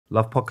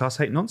Love podcasts,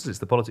 hate nonsense. It's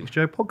the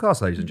PoliticsJOE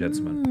podcast, ladies and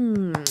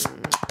gentlemen.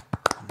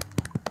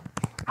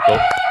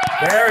 Oh.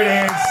 There it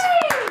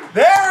is.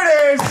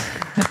 There it is.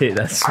 I hate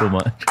that so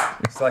much.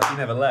 It's like you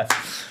never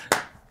left.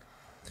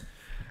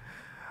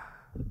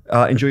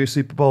 Enjoy your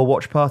Super Bowl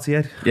watch party,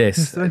 Ed? Yes,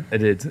 yesterday? I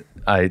did.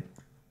 I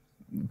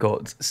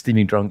got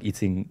steaming drunk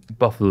eating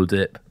buffalo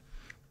dip,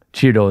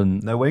 cheered on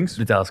No wings?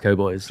 the Dallas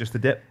Cowboys Just the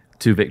dip?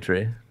 to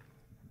victory.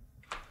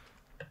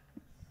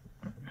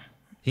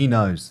 He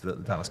knows that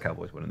the Dallas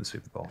Cowboys won in the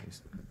Super Bowl.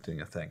 He's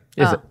doing a thing.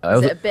 Yes,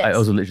 is it a bit? I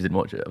also literally didn't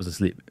watch it. I was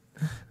asleep.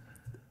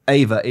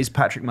 Ava, is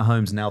Patrick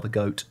Mahomes now the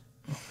GOAT?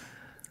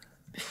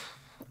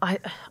 I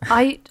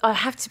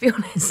have to be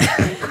honest.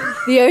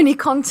 The only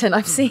content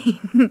I've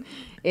seen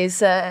is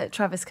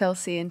Travis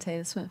Kelce and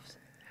Taylor Swift.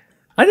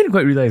 I didn't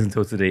quite realise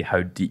until today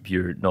how deep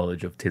your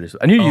knowledge of Taylor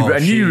Swift. I knew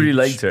you really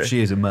liked her,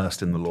 She is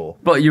immersed in the law.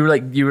 but you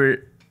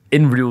were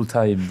in real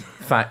time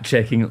fact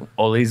checking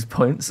Ollie's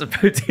points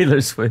about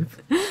Taylor Swift.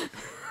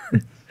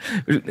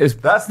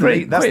 That's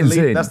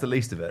the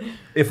least of it.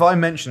 If I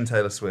mention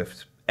Taylor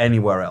Swift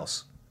anywhere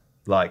else,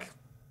 like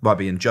might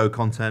be in Joe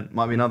content,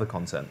 might be in other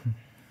content,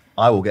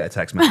 I will get a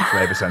text message from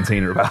Ava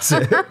Santina about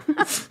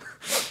it.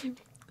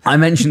 I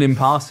mentioned in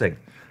passing,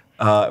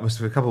 it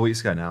was a couple of weeks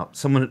ago now.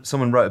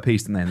 Someone wrote a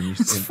piece and then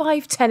It's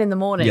 5:10 in the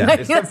morning. yeah, Like,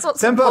 it's that's what's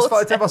 10 past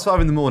important.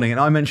 5 in the morning, and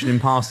I mentioned in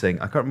passing.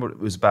 I can't remember what it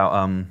was about.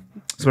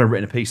 Someone had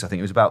written a piece. I think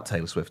it was about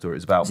Taylor Swift, or it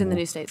was about. It's in the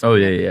New States. Oh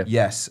yeah.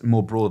 Yes,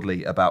 more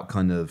broadly about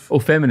kind of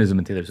Feminism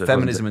and Taylor Swift.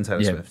 feminism and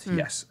wasn't it? Taylor Yeah. Swift.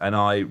 Yes, and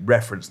I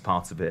referenced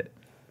part of it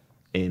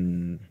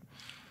in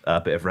a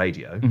bit of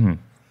radio,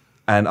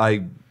 and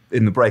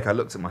in the break I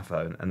looked at my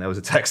phone and there was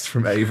a text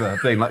from Ava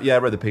being like, "Yeah, I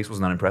read the piece,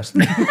 wasn't unimpressed."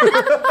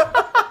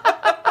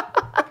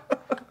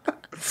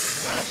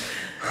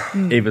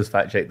 Ava's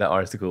fact checked that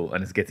article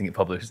and is getting it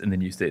published in the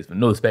New Statesman.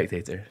 No, the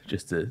Spectator,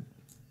 just to.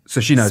 So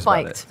she knows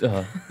Spiked.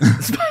 about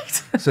it.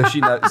 Spiked. So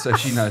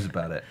she knows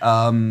about it.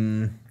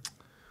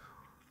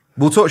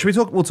 We'll talk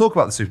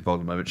about the Super Bowl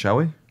in a moment, shall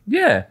we?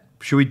 Yeah.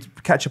 Should we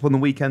catch up on the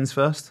weekends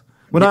first?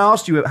 When I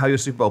asked you how your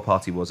Super Bowl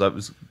party was, it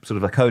was sort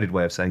of a coded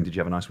way of saying, did you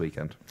have a nice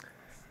weekend?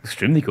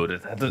 Extremely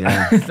coded.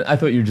 Yeah. I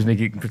thought you were just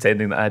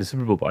pretending that I had a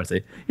Super Bowl party.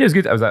 Yeah, it was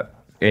good. I was at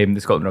the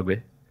Scotland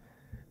Rugby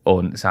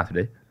on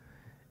Saturday.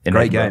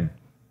 Great game.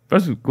 It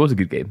was a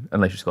good game,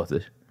 unless you're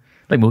Scottish.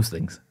 Like most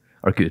things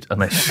are good,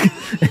 unless you're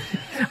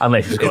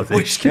Scottish. In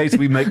which case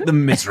we make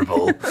them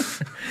miserable.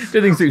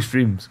 Do things to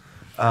extremes.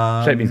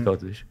 Shout being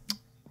Scottish.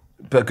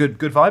 But good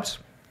vibes,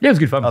 Yeah, it was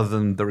good fun. other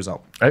than the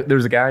result. There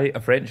was a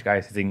French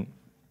guy sitting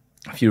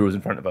a few rows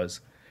in front of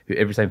us, who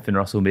every time Finn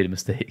Russell made a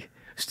mistake,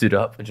 stood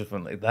up and just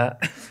went like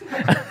that.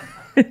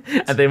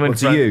 And then went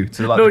to you,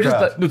 to like no, the just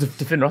crowd?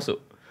 to Finn Russell.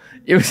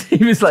 He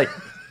was like,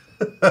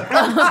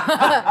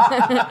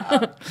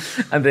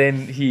 and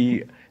then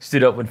he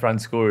stood up when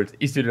France scored.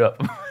 He stood up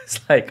and was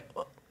like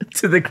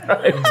to the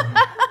crowd.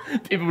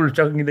 People were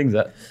chucking things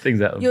at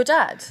him. Your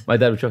dad? My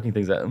dad was chucking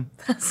things at him.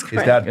 That's His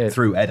great. dad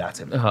threw Ed at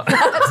him.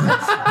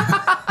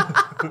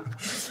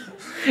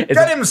 It's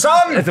Get him,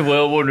 son! It's a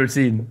well-worn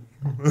routine.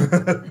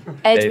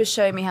 Ed was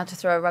showing me how to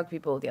throw a rugby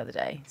ball the other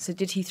day. So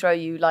did he throw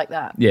you like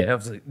that? Yeah, I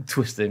was like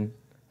twisting.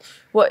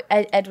 What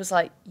Ed was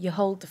like, you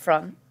hold the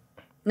front.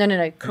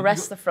 No.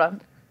 Caress the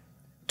front.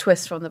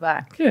 Twist from the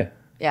back. Yeah,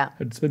 Yeah.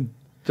 I'd spin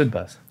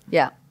pass.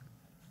 Yeah.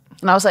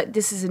 And I was like,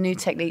 this is a new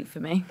technique for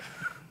me.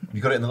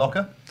 You got it in the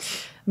locker?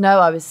 No.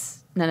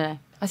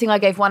 I think I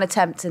gave one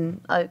attempt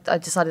and I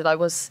decided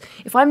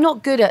if I'm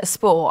not good at a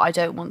sport, I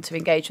don't want to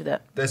engage with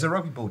it. There's a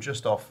rugby ball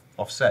just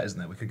offset, isn't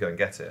there? We could go and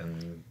get it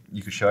and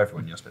you could show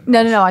everyone your spin.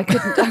 No, I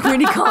couldn't. I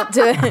really can't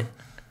do it.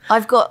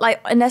 I've got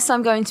unless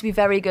I'm going to be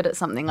very good at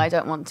something, I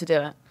don't want to do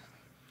it.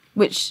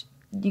 Which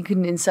you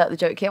can insert the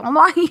joke here. Well,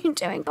 why are you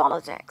doing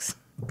politics?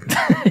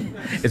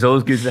 It's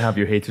always good to have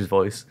your hater's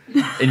voice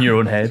in your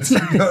own head, so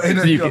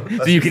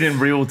you can in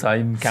real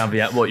time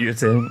caveat what you're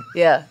saying.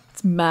 Yeah,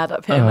 it's mad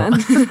up here, man.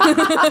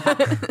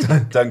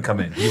 Don't come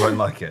in. You won't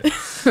like it.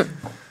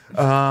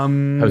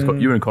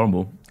 You were in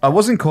Cornwall. I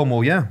was in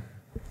Cornwall, yeah.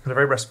 Had a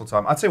very restful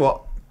time. I'll tell you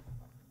what.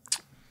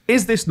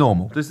 Is this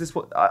normal?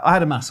 I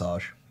had a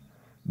massage,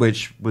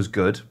 which was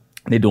good.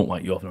 They don't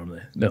wipe you off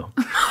normally. No.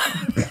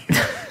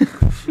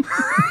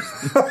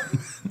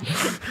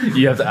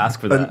 You have to ask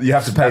for that. You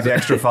have to pay the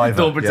extra $5.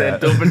 Don't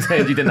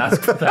pretend you didn't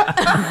ask for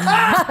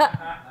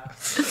that.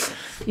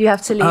 You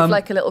have to leave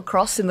a little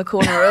cross in the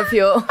corner of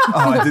your... Oh,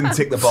 I didn't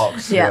tick the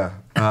box. Yeah.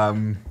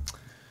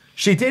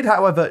 She did,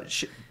 however,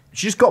 she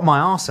just got my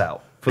arse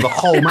out for the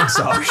whole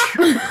massage.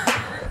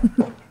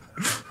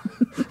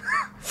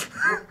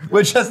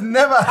 Which has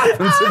never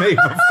happened to me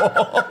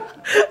before.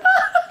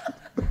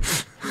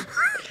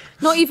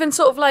 Not even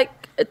sort of like...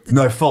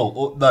 No,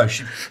 full. No,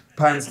 she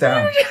pants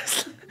down.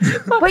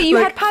 Wait, you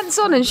had pants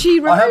on and she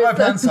removed I had my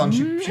them? pants on.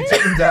 She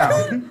took them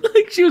down.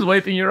 Like she was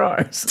wiping your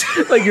arse.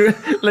 like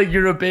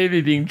you're a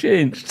baby being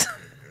changed.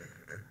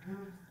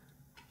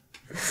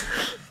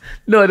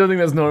 No, I don't think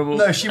that's normal.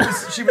 No, she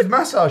was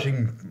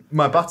massaging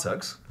my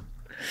buttocks.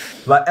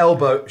 Like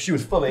elbow. She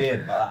was fully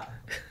in like that.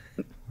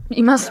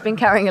 You must have been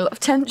carrying a lot of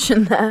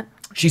tension there.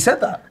 She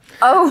said that.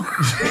 Oh,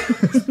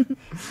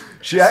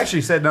 She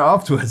actually said no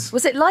afterwards.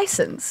 was it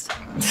licensed?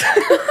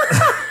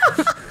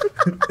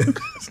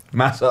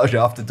 Massage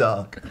after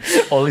dark.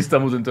 Ollie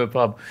stumbles into a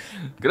pub.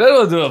 Can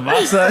I do a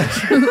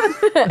massage?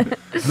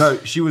 No,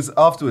 she was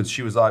afterwards.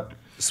 She was like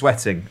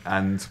sweating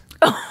and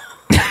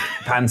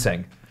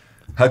panting.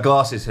 Her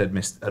glasses had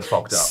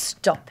fogged up.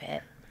 Stop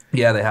it.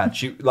 Yeah, they had.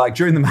 She like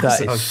during the That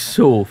massage. is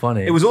so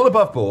funny. It was all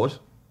above board.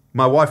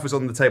 My wife was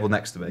on the table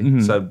next to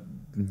me, so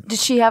Did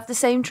she have the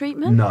same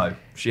treatment? no,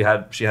 she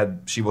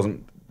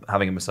wasn't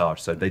having a massage,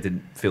 so they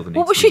didn't feel the need.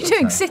 What was to she do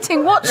doing? that.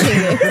 Sitting watching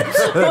you?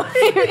 What do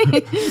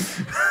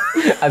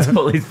you mean? As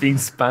Ollie's being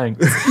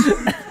spanked.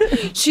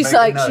 She's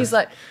Making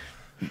like,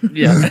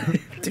 Yeah.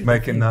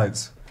 Making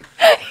notes.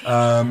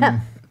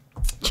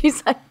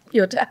 she's like,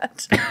 your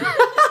dad.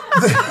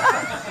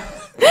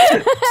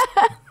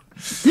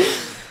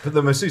 But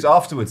the masseuse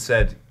afterwards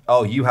said,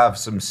 "Oh, you have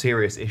some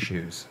serious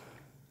issues,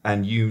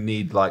 and you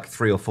need like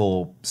 3 or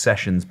 4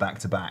 sessions back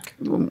to back."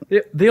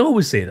 They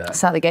always say that.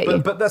 That's how they get you.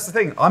 But that's the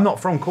thing. I'm not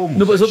from Cornwall.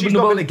 No, but so so- she's no,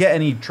 not but- going to get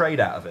any trade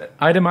out of it.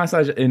 I had a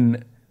massage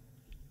in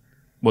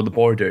the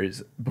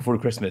Borders before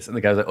Christmas, and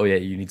the guy was like, "Oh yeah,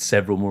 you need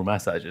several more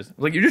massages." I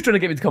was like, "You're just trying to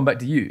get me to come back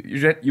to you.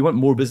 You want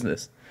more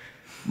business.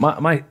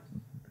 My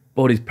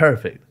body's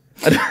perfect.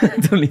 I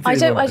don't need. I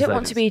don't massages."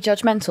 want to be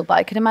judgmental, but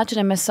I can imagine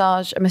a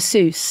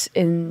masseuse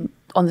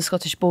on the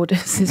Scottish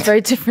borders is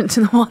very different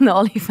to the one that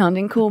Ollie found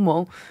in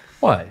Cornwall.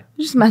 Why?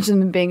 Just imagine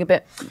them being a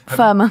bit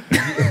firmer.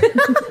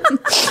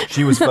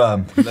 She was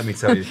firm. Let me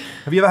tell you.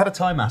 Have you ever had a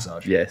Thai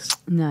massage? Yes,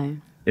 No.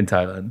 in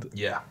Thailand.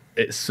 Yeah.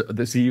 It's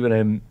see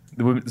when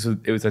the woman. So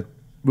it was a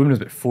woman who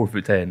was about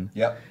 4'10",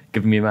 Yep.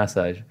 giving me a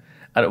massage,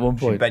 and at one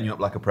She point, bent you up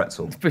like a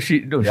pretzel. but she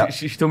Yep.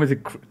 she told me to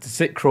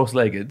sit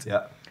cross-legged.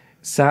 Yeah.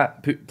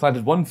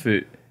 Planted one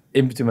foot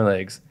in between my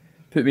legs,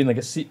 put me in like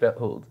a seatbelt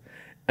hold,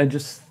 and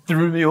just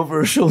threw me over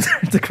her shoulder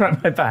to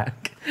crack my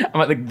back. I'm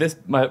like this,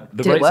 the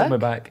Did it right side of my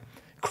work? back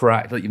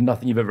cracked like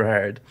nothing you've ever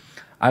heard.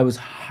 I was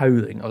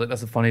howling. I was like,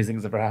 that's the funniest thing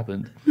that's ever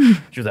happened.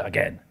 She was like,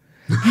 again.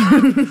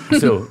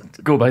 So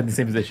go back in the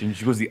same position.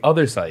 She goes the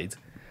other side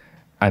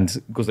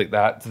and goes like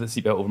that to the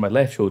seatbelt over my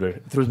left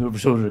shoulder, throws me over her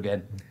shoulder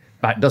again.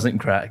 Back doesn't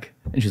crack.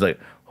 And she's like,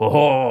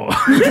 oh,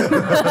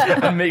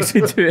 and makes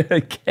me do it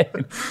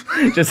again.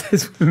 Just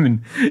this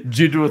woman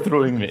judo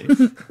throwing me.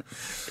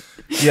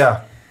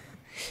 Yeah.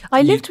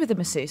 I lived with a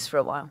masseuse for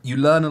a while. You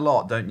learn a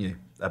lot, don't you,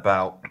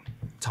 about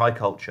Thai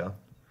culture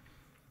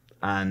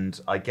and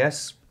I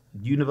guess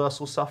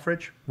universal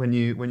suffrage when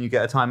you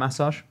get a Thai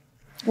massage.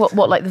 What,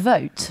 like the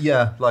vote?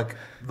 Yeah, like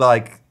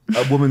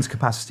a woman's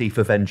capacity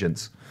for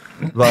vengeance.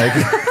 Like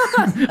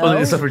Well,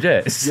 the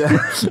suffragettes.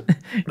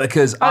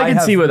 because I can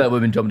have, see where that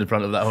woman jumped in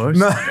front of that horse.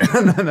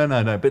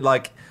 No. But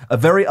like a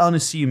very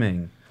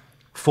unassuming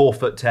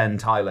 4'10"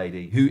 Thai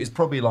lady who is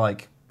probably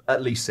like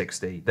at least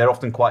 60. They're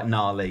often quite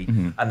gnarly,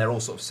 and they're all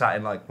sort of sat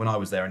in like when I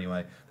was there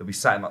anyway. They'll be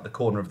sat in like the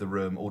corner of the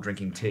room, all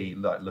drinking tea,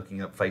 like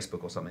looking at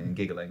Facebook or something and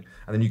giggling.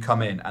 And then you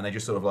come in and they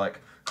just sort of like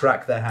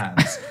crack their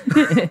hands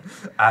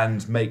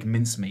and make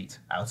mincemeat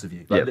out of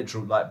you, like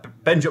literal like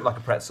bend you up like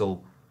a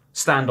pretzel.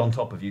 Stand on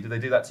top of you. Do they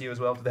do that to you as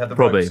well? Do they have the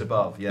Probably. ropes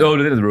above? Yeah. Oh,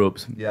 they did the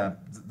ropes. Yeah.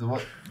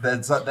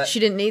 There's that, She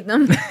didn't need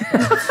them.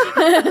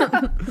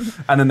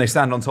 and then they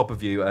stand on top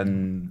of you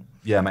and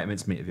make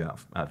mincemeat of you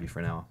out of you for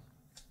an hour.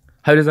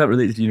 How does that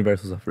relate to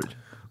universal suffrage?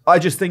 I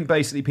just think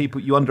basically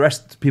people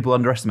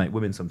underestimate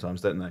women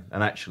sometimes, don't they?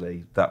 And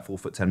actually, that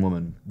 4'10"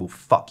 woman will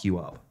fuck you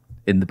up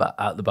At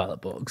the ballot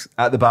box.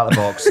 at the ballot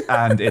box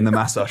and in the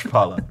massage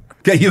parlor.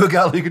 Get you a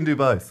girl who can do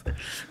both.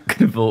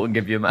 Gonna vote and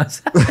give you a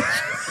massage.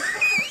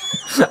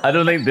 I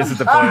don't think this is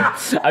the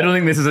point. I don't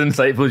think this is as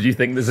insightful as you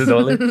think this is,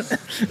 Ollie.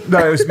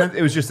 No,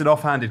 it was just an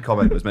offhanded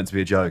comment. It was meant to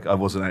be a joke. I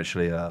wasn't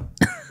actually. I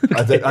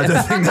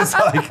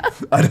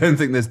don't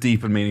think there's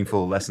deep and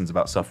meaningful lessons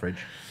about suffrage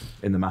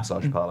in the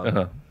massage parlor.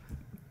 Uh-huh.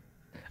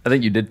 I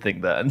think you did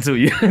think that until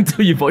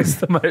you voiced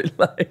them out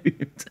loud.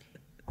 It's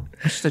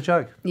just a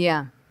joke.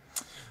 Yeah.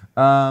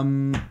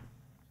 Where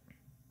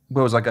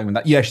was I going with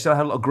that? Yeah, she said I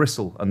had a lot of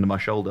gristle under my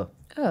shoulder,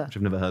 Ugh. which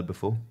I've never heard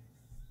before.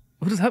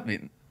 What does that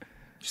mean?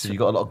 She said you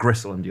got a lot of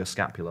gristle under your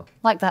scapula.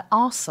 Like that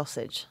arse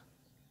sausage.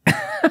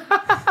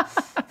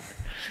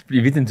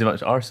 You've eaten too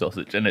much arse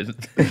sausage and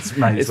it's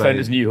found found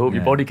its new home.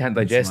 Your yeah, body can't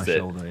into digest my it.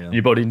 shoulder, yeah.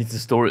 Your body needs to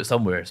store it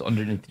somewhere. It's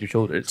underneath your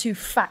shoulders. 2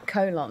 fat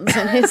colons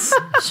in his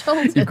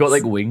shoulders. You've got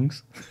like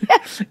wings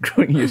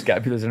growing in your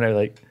scapulas are now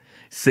like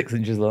 6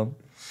 inches long.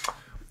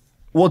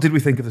 What did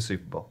we think of the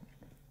Super Bowl?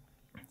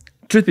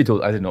 Truth be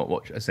told, I did not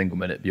watch a single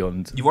minute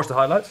beyond. You watched the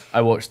highlights?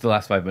 I watched the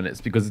last 5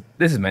 minutes because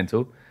this is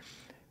mental.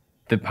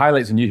 The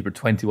highlights on YouTube are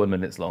 21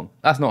 minutes long.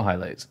 That's not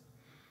highlights.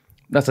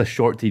 That's a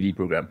short TV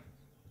program.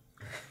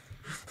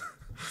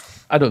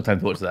 I don't have time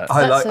to watch that.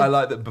 I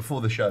like that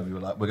before the show we were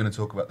like, we're going to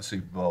talk about the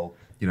Super Bowl,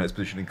 its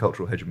position in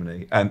cultural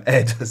hegemony, and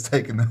Ed has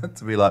taken that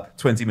to be like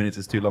 20 minutes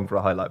is too long for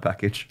a highlight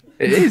package.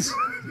 It is.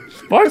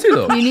 Far too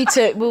long. We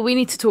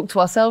need to talk to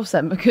ourselves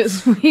then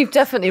because we've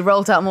definitely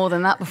rolled out more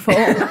than that before.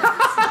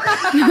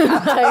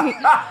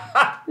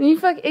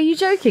 Are you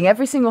joking?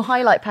 Every single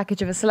highlight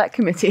package of a select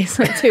committee is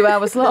like 2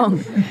 hours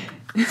long.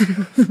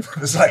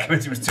 The select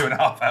committee was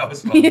 2.5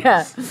 hours long.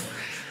 Yeah.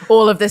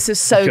 All of this is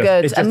so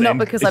good, it's and just not end-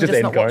 because it's I'm just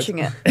just end not cards. watching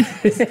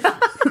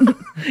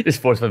it.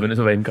 Just 45 minutes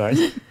of end cards.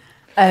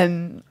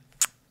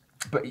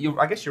 But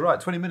I guess you're right.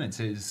 20 minutes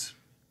is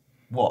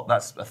what?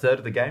 That's a third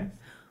of the game.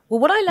 Well,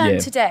 what I learned Yeah.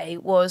 today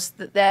was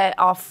that there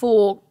are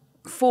four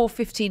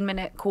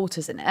 15-minute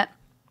quarters in it,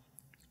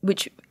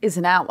 which is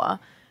an hour.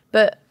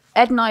 But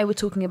Ed and I were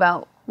talking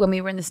about when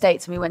we were in the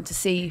States and we went to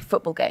see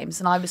football games,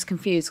 and I was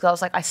confused because I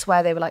was like, I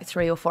swear they were like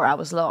 3 or 4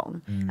 hours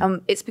long.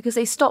 It's because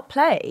they stop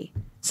play.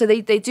 So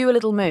they do a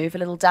little move, a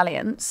little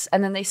dalliance,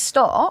 and then they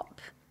stop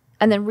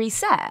and then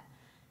reset.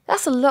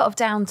 That's a lot of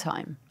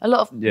downtime, a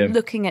lot of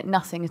looking at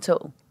nothing at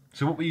all.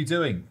 So what were you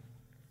doing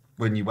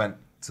when you went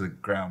to the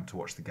ground to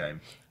watch the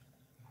game?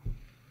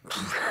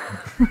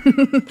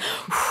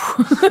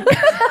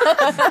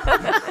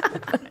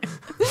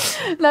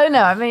 No,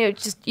 I mean, it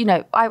just,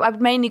 I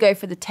would mainly go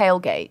for the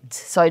tailgate.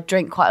 So I'd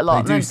drink quite a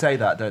lot. They do say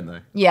that, don't they?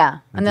 Yeah.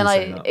 And then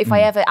say that. if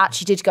I ever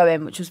actually did go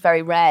in, which was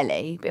very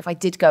rarely, but if I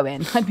did go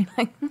in, I'd be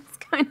like, what's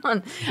going on?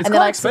 It's and then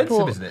quite I'd expensive,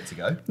 support- isn't it, to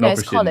go? No, Not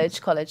it's for students.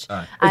 college. Oh.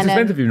 It's And,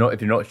 expensive if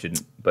you're not a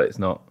student, but it's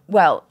not.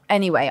 well,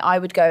 anyway, I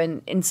would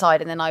go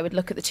inside and then I would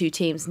look at the two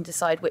teams and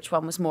decide which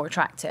one was more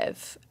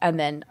attractive. And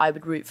then I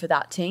would root for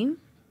that team.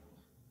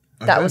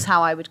 That Okay. was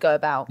how I would go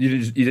about. You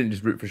didn't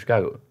just root for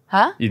Chicago.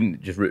 Huh? You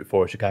didn't just root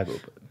for Chicago.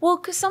 But Well,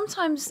 because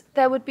sometimes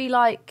there would be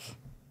like,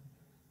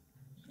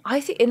 I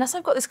think, unless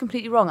I've got this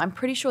completely wrong, I'm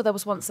pretty sure there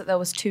was once that there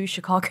was 2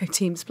 Chicago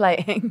teams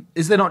playing.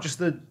 Is there not just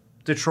the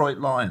Detroit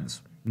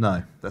Lions?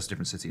 No, that's a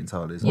different city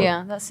entirely, isn't it?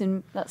 Yeah, that's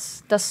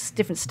a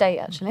different state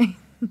actually.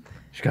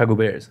 Chicago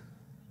Bears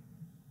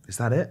Is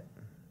that it?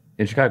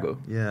 in Chicago.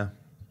 Yeah.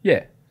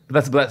 Yeah,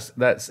 but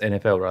that's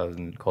NFL rather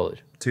than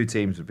college. 2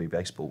 teams would be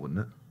baseball, wouldn't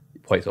it?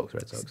 White Sox,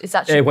 Red Sox. It's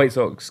actually- White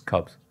Sox,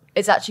 Cubs.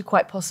 It's actually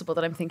quite possible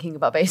that I'm thinking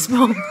about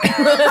baseball.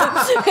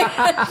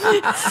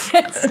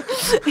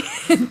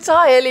 It's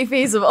entirely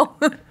feasible.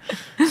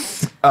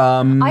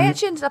 I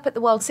actually ended up at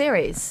the World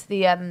Series.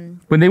 The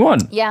When they won.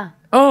 yeah,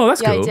 Oh,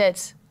 that's yeah, cool. I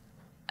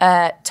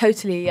did.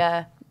 Totally.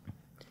 I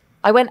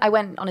went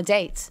on a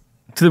date.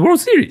 To the World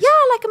Series. Yeah,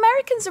 like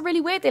Americans are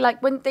really weird. They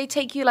like when they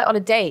take you like on a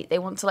date, they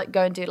want to like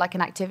go and do like an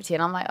activity,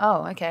 and I'm like,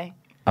 oh, okay.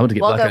 I want to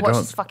get Well, I'll go blackout watch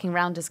drunk. this fucking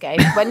Rounders game.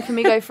 When can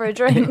we go for a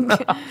drink?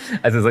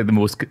 As it's like the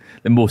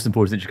most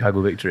important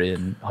Chicago victory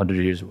in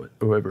 100 years or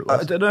whatever it I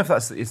was. don't know if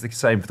it's the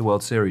same for the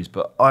World Series,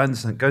 but I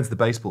understand going to the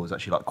baseball is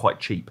actually like quite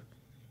cheap.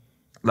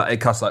 Like it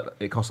costs like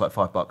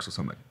 $5 or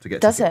something to get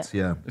Does tickets. it?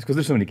 Yeah. It's because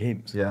there's so many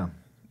games. Yeah.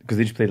 Because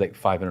they just played like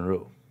 5 in a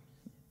row.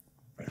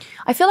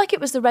 I feel like it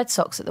was the Red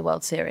Sox at the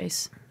World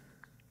Series,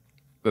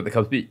 That the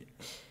Cubs beat.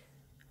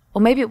 or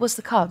maybe it was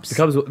the Cubs. The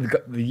Cubs,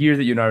 the year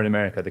that you're now in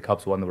America, the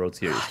Cubs won the World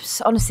Series.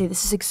 So honestly,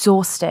 this is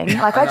exhausting.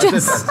 Like I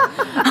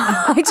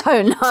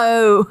don't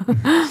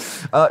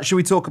know. Should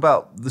we talk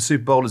about the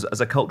Super Bowl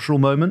as a cultural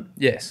moment?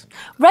 Yes.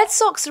 Red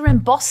Sox are in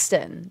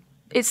Boston.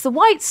 It's the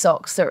White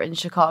Sox that are in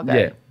Chicago.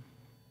 Yeah.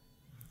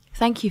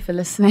 Thank you for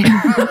listening.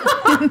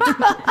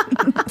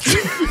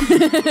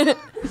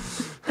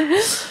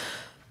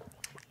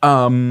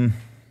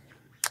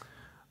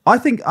 I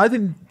think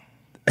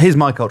here's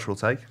my cultural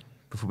take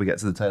before we get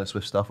to the Taylor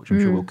Swift stuff, which I'm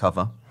sure we'll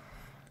cover.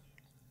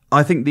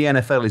 I think the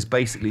NFL is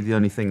basically the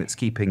only thing that's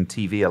keeping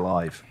TV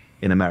alive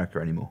in America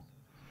anymore.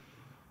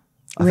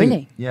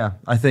 Really?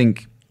 I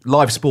think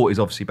live sport is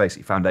obviously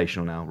basically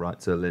foundational now, right,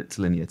 to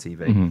linear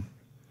TV.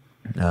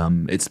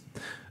 It's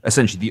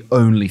essentially the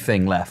only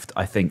thing left,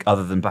 I think,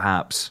 other than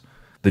perhaps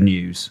the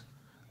news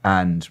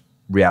and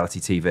reality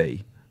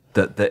TV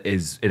that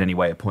is in any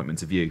way a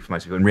appointment of view for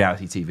most people. In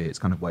reality TV, it's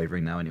kind of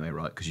wavering now anyway,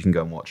 right? Because you can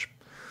go and watch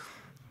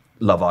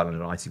Love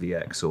Island on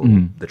ITVX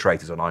or The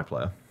Traitors on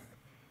iPlayer.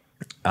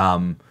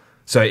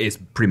 So it's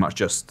pretty much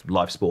just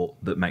live sport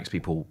that makes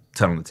people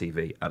turn on the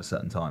TV at a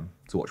certain time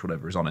to watch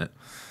whatever is on it.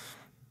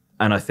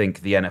 And I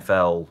think the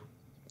NFL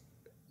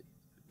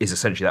is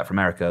essentially that for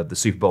America. The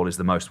Super Bowl is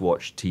the most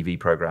watched TV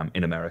program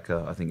in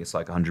America. I think it's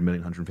like 100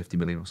 million, 150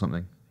 million or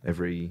something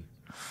every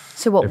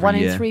So what? Every 1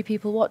 year. in 3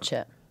 people watch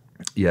it.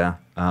 yeah.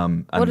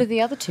 What are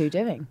the other 2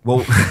 doing?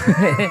 Well,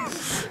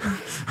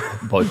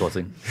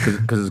 Boycotting.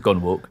 Because it's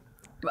gone woke.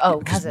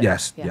 Oh, has it?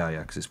 yes, yeah,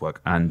 because it's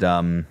work.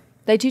 And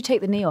They do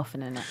take the knee off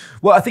in it.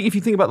 well, I think if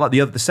you think about like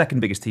the second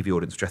biggest TV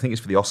audience, which I think is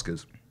for the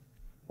Oscars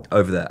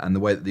over there, and the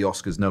way that the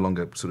Oscars no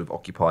longer sort of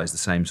occupies the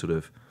same sort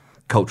of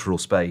cultural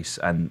space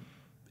and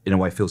in a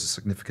way feels as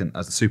significant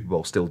as the Super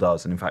Bowl still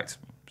does, and in fact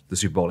the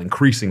Super Bowl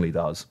increasingly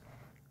does.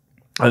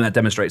 And that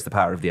demonstrates the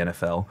power of the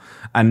NFL.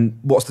 And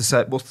what's to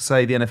say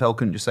the NFL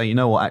couldn't just say, you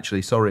know what,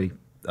 actually, sorry,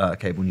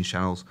 cable news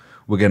channels,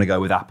 we're going to go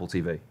with Apple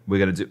TV. We're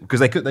going to do, because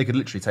they could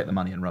literally take the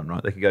money and run,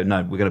 right? They could go,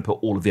 no, we're going to put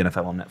all of the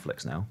NFL on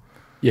Netflix now.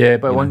 Yeah,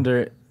 but I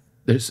wonder,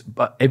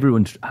 but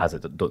everyone has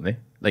it, don't they?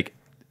 Like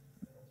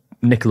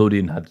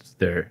Nickelodeon had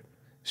their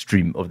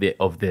stream of the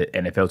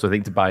NFL, so I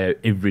think to buy out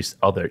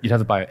you'd have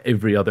to buy out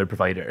every other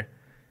provider.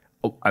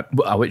 Oh,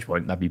 at which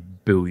point that'd be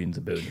billions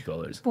and billions of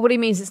dollars. But what he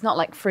means, it's not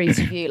like free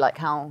to view, like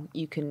how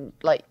you can,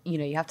 like, you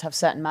know, you have to have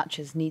certain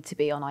matches need to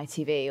be on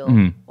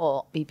ITV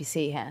or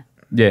BBC here.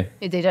 Yeah.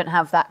 They don't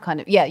have that kind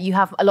of... Yeah, you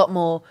have a lot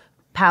more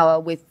power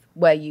with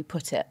where you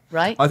put it,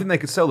 right? I think they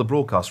could sell the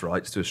broadcast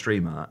rights to a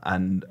streamer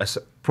and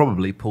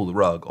probably pull the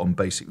rug on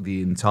basically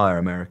the entire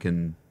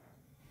American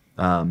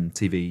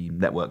TV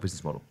network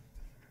business model.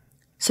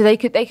 So they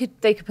could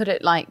put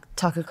it like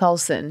Tucker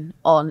Carlson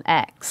on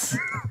X.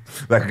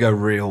 That could go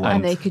real well.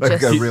 And they could that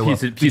just... could go real well.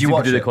 Did you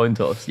watch the coin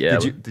toss? Yeah.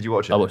 Did you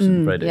watch it? I watched it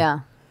on Friday. Yeah.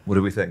 What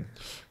do we think?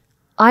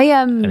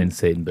 An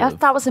insane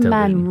bit. That was a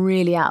man television.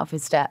 really out of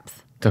his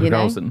depth. Tucker you know?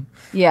 Carlson.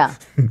 Yeah.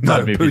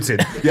 No,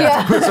 Putin.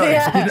 Yeah.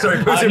 Sorry,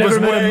 Putin was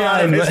way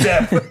out of his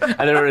depth.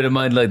 I never read a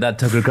mind like that,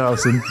 Tucker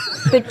Carlson.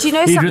 But do you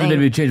know He'd something? really made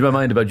me change my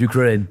mind about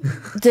Ukraine.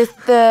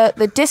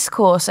 The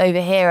discourse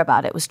over here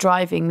about it was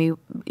driving me.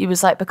 It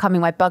was like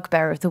becoming my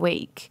bugbear of the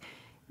week.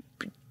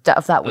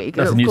 Of that week.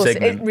 That's of a new course,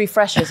 segment. it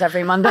refreshes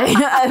every Monday.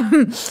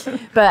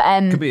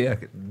 Could be, yeah,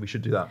 we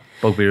should do that.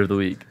 Bugbear of the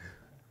week.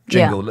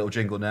 Jingle, little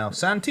jingle now.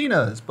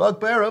 Santina's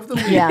Bugbear of the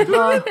Week. Yeah.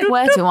 Oh,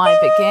 where do I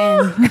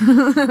begin?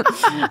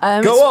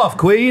 Go off,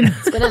 Queen.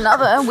 It's been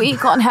another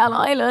week on Hell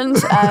Island.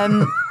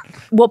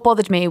 What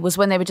bothered me was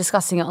when they were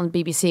discussing it on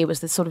BBC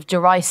was the sort of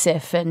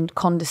derisive and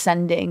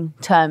condescending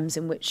terms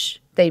in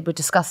which they were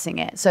discussing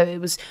it. So it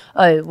was,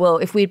 oh, well,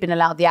 if we'd been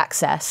allowed the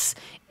access,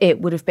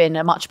 it would have been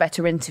a much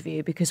better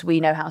interview because we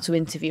know how to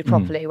interview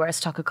properly, whereas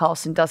Tucker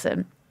Carlson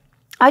doesn't.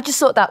 I just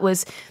thought that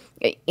was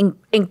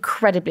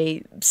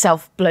incredibly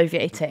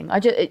self-bloviating.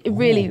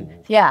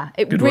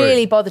 It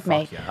really bothered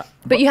me. Yeah.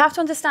 But you have to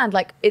understand,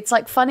 like, it's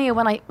like funnier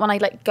when I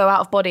like go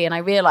out of body and I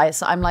realise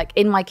that I'm like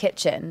in my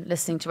kitchen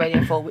listening to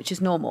Radio 4, which is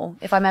normal.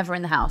 If I'm ever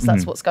in the house,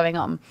 that's what's going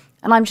on.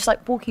 And I'm just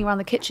like walking around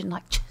the kitchen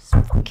like, just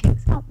fucking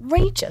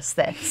outrageous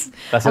this.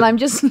 I'm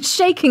just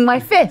shaking my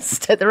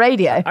fist at the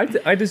radio.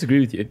 I disagree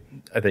with you.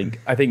 I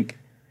think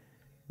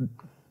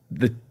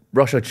the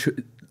Russia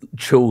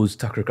chose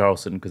Tucker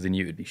Carlson because they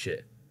knew it would be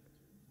shit.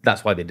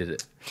 That's why they did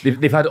it.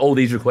 They've had all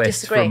these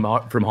requests from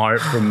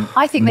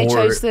I think they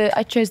chose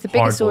the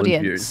biggest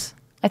audience. Viewers.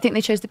 I think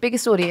they chose the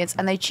biggest audience,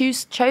 and they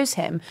chose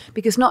him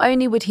because not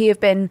only would he have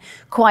been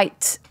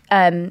quite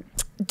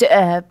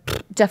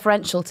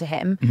deferential to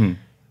him,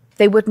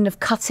 they wouldn't have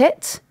cut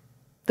it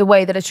the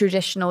way that a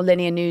traditional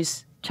linear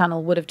news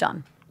channel would have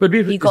done. But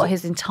he got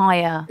his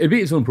entire it'd be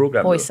its own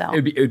program. voice out.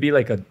 It would be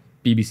like a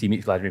BBC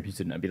meets Vladimir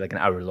Putin. It'd be like an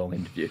hour-long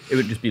interview. It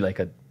would just be like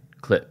a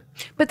clip.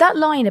 But that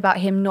line about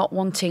him not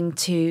wanting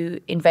to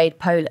invade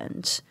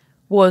Poland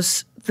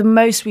was the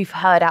most we've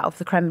heard out of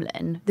the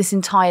Kremlin this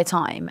entire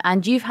time.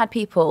 And you've had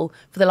people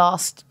for the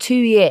last 2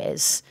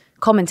 years,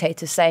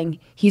 commentators saying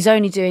he's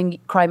only doing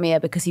Crimea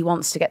because he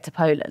wants to get to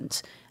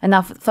Poland. And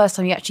now for the first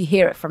time you actually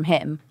hear it from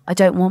him, I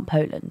don't want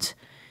Poland.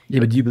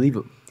 Yeah, but do you believe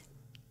it?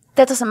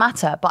 That doesn't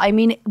matter. But I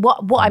mean,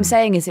 what I'm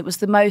saying is it was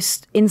the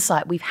most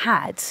insight we've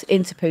had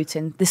into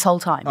Putin this whole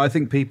time. I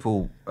think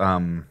people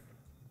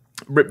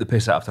rip the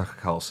piss out of Tucker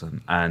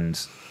Carlson,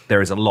 and there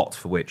is a lot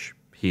for which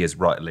he is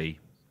rightly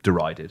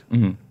derided.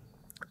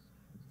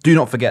 Do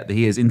not forget that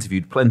he has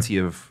interviewed plenty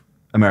of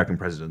American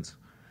presidents.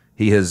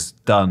 He has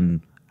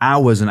done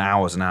hours and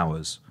hours and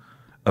hours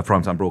of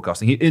primetime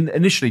broadcasting.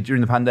 Initially,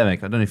 during the pandemic,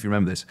 I don't know if you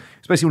remember this, he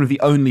was basically one of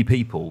the only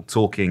people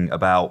talking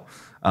about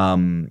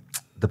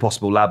the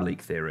possible lab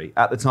leak theory.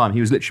 At the time, he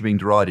was literally being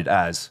derided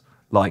as,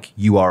 like,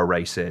 you are a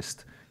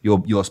racist,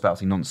 you're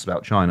spouting nonsense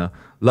about China.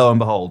 Lo and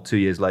behold, 2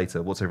 years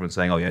later, what's everyone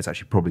saying? Oh yeah, it's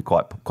actually probably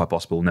quite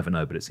possible. We'll never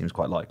know, but it seems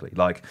quite likely.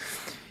 Like,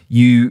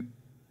 you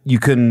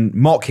can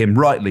mock him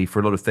rightly for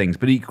a lot of things,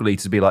 but equally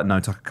to be like, no,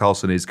 Tucker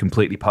Carlson is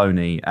completely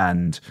pony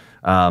and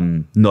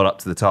not up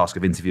to the task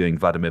of interviewing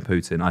Vladimir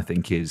Putin. I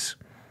think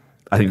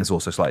that's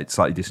also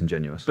slightly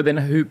disingenuous. But then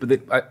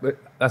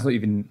that's not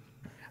even.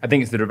 I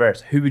think it's the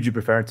reverse. Who would you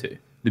prefer to?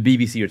 The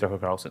BBC or Tucker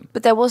Carlson?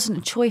 But there wasn't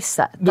a choice.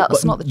 That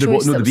was not the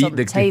choice that was on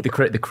the table.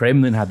 The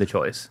Kremlin had the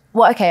choice.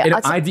 Well, okay. In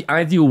an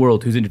ideal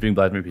world, who's interviewing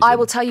Vladimir Putin? I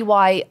will tell you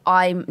why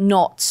I'm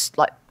not,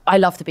 like, I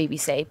love the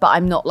BBC, but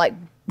I'm not, like,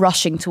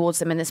 rushing towards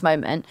them in this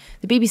moment.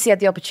 The BBC had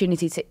the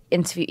opportunity to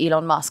interview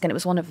Elon Musk, and it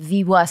was one of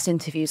the worst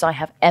interviews I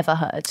have ever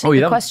heard. Oh,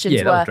 yeah, the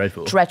questions were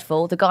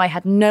dreadful. The guy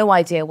had no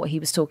idea what he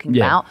was talking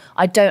about.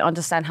 I don't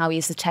understand how he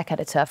is the tech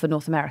editor for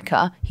North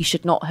America. He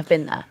should not have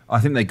been there.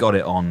 I think they got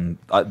it on,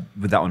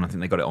 with that one, I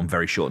think they got it on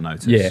very short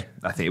notice. Yeah.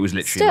 I think it was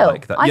literally Still,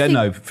 like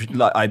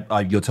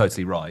that. You're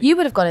totally right. You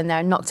would have gone in there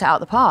and knocked it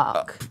out of the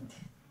park.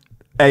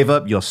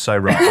 Ava, you're so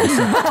right.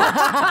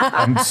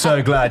 I'm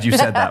so glad you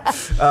said that.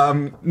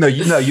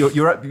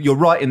 You're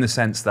right in the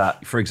sense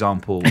that, for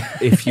example,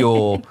 if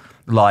you're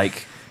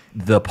like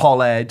the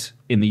Pol Ed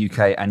in the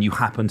UK and you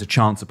happen to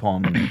chance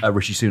upon a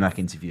Rishi Sunak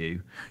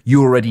interview,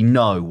 you already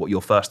know what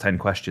your first 10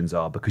 questions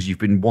are because you've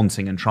been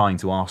wanting and trying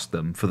to ask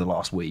them for the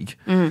last week.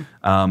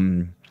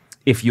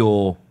 If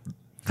you're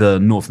the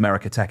North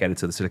America tech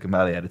editor, the Silicon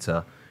Valley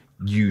editor,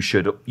 you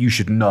should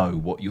know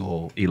what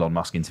your Elon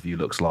Musk interview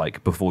looks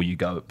like before you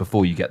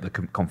get the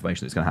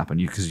confirmation that it's going to happen.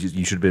 Because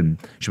you should have been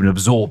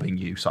absorbing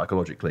you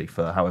psychologically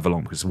for however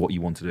long because of what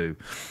you want to do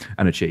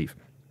and achieve.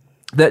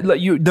 There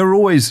are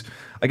always,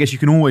 I guess you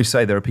can always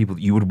say there are people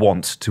that you would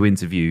want to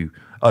interview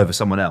over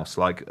someone else.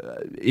 Like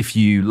if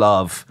you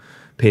love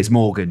Piers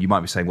Morgan, you might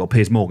be saying, well,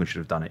 Piers Morgan should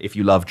have done it. If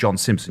you love John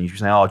Simpson, you should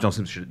say, oh, John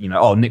Simpson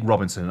should, Nick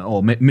Robinson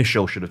or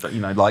Michelle should have done,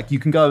 like you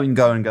can go and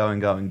go and go and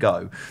go and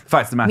go. The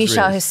fact of the matter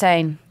Michelle is...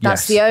 Hussein,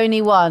 that's the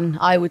only one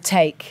I would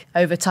take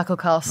over Tucker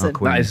Carlson.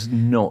 Oh, that is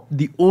not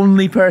the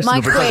only person My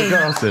over queen.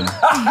 Tucker Carlson.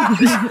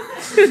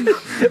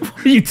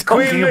 What are you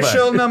talking Queen about?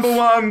 Michelle, number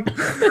 1.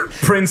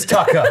 Prince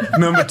Tucker,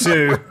 number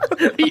 2.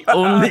 The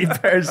only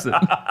person.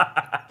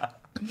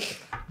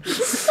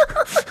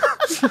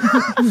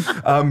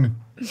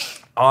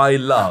 I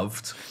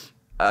loved...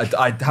 I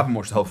haven't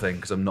watched the whole thing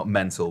because I'm not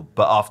mental,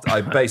 but after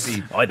I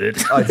basically... I did.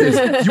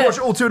 You watched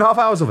all 2.5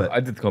 hours of it? I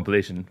did the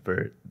compilation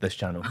for this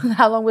channel.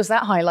 How long was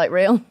that highlight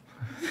reel?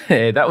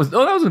 That was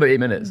about 8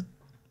 minutes.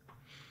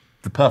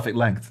 The perfect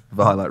length of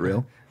a highlight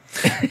reel.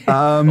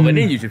 Of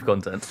any YouTube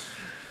content.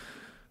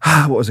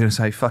 What was I going to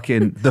say?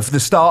 Fucking the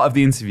start of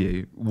the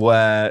interview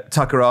where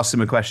Tucker asks him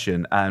a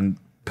question and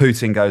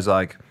Putin goes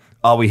like,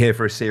 "Are we here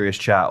for a serious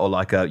chat or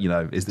like a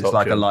is this Talk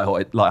like show. a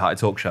light-hearted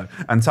talk show?"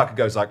 And Tucker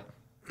goes like,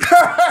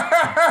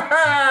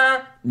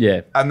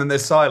 Yeah. and then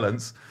there's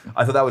silence.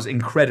 I thought that was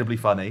incredibly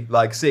funny.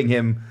 Like seeing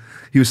him,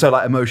 he was so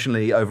like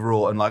emotionally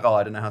overwrought and like, oh,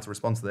 I don't know how to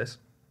respond to this.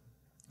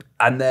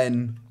 And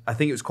then I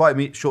think it was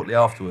quite shortly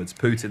afterwards,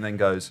 Putin then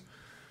goes,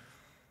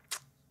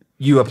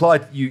 you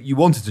applied, you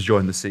wanted to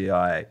join the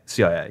CIA,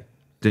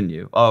 didn't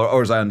you?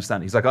 Or as I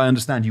understand, he's like, I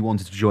understand you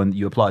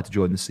applied to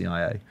join the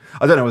CIA.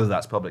 I don't know whether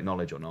that's public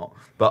knowledge or not,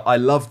 but I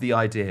love the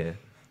idea,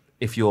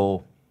 if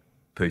you're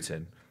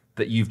Putin,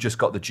 that you've just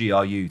got the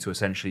GRU to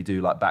essentially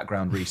do like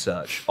background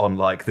research on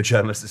like the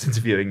journalist that's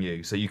interviewing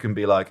you. So you can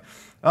be like,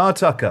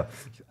 Tucker,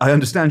 I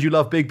understand you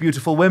love big,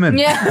 beautiful women.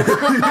 Yeah.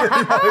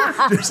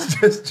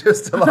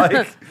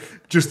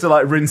 just to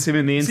like rinse him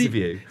in the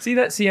interview. See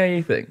that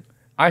CIA thing?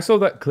 I saw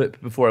that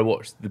clip before I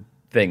watched the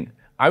thing.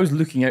 I was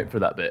looking out for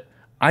that bit.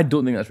 I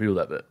don't think that's real,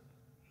 that bit.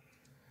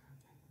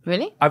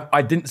 Really?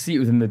 I didn't see it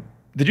was in the...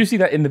 Did you see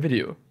that in the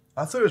video?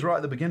 I thought it was right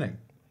at the beginning.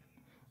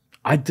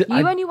 You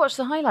only watched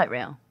the highlight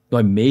reel. No,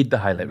 I made the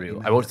highlight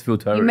reel. I watched the full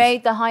 2 hours. You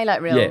made the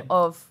highlight reel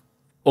of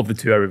the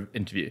 2 hour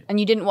interview. and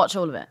you didn't watch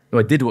all of it. No,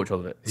 I did watch all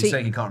of it. He's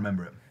saying he can't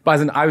remember it. But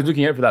as in, I was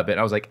looking out for that bit, and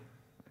I was like...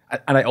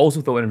 And I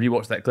also thought when I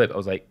rewatched that clip, I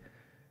was like,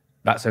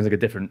 that sounds like a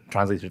different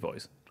translator's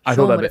voice. I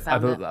thought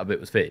that bit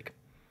was fake.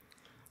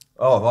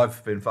 Oh,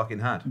 I've been fucking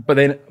had. But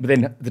then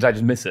did I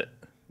just miss it?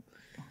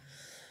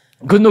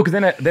 Because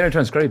then I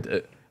transcribed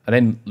it and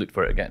then looked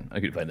for it again. I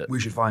couldn't find it. We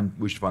should find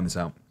this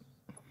out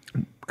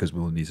because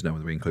we'll need to know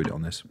whether we include it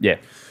on this. Yeah.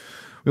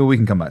 Well, we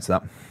can come back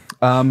to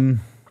that.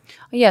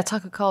 Yeah,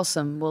 Tucker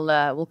Carlson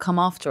will come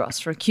after us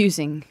for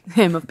accusing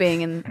him of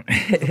being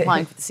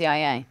applying for the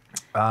CIA.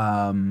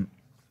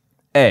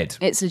 Ed,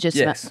 It's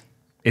legitimate. Yes.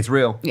 it's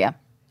real. Yeah.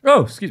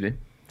 Oh, excuse me.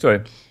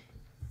 Sorry.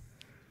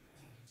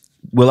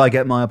 Will I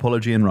get my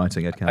apology in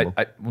writing, Ed Campbell?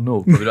 Well,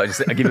 no, probably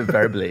not. I gave it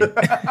verbally.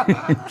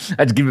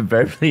 I just gave it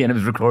verbally and it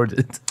was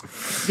recorded.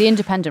 The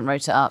Independent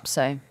wrote it up,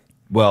 so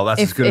Well, that's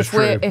as good as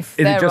true. if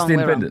Is they're it just wrong, the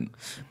we're wrong. Independent?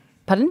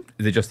 Pardon?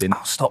 Is it just in?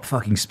 Oh, stop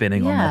fucking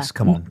spinning on Yeah. this.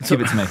 Come on, give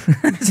it to me.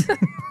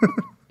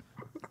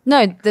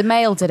 No, the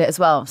Mail did it as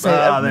well. So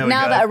there we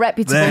now go. that a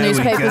reputable There we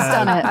newspaper's go.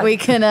 done it, we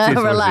can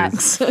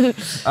relax.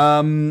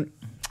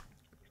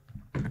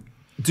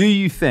 Do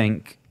you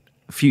think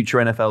future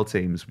NFL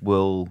teams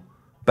will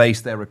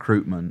base their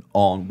recruitment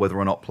on whether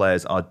or not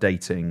players are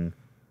dating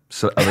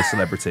other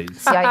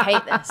celebrities See, I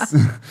hate this.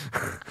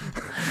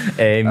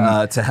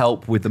 to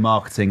help with the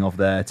marketing of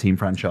their team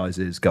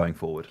franchises going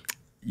forward?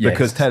 Yes.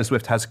 Because Taylor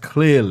Swift has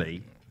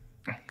clearly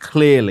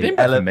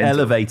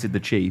elevated the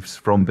Chiefs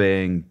from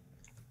being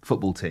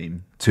football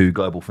team to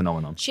global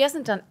phenomenon. She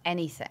hasn't done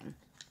anything.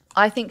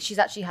 I think she's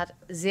actually had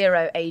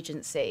zero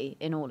agency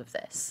in all of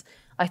this.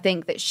 I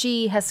think that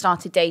she has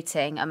started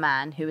dating a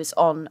man who is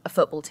on a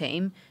football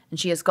team and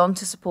she has gone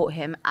to support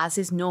him, as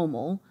is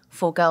normal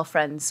for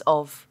girlfriends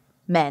of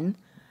men.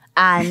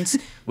 And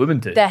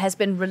Women too. there has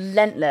been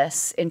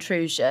relentless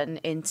intrusion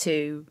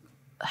into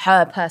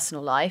her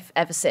personal life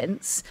ever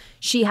since.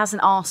 She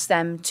hasn't asked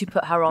them to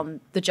put her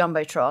on the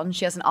Jumbotron.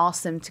 She hasn't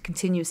asked them to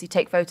continuously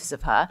take photos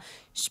of her.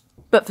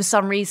 But for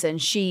some reason,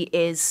 she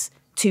is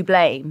to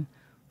blame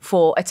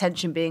for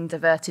attention being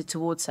diverted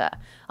towards her.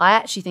 I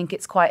actually think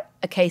it's quite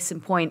a case in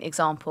point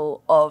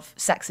example of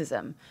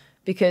sexism,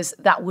 because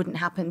that wouldn't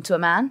happen to a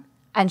man,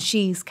 and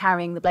she's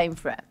carrying the blame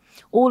for it.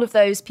 All of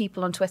those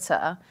people on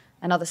Twitter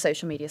and other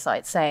social media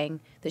sites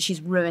saying that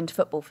she's ruined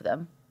football for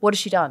them. What has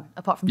she done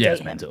apart from Yeah, date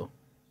it's him? mental.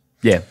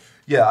 Yeah.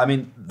 Yeah, I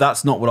mean,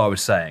 that's not what I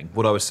was saying.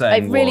 What I was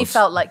saying It really was,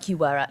 felt like you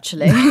were,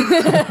 actually.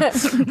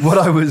 what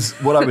I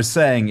was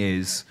saying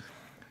is,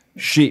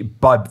 she,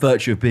 by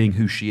virtue of being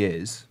who she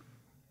is,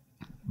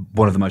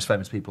 one of the most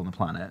famous people on the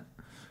planet,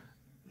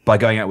 by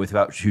going out with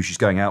who she's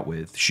going out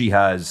with, she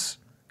has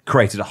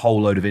created a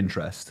whole load of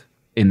interest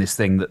in this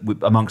thing that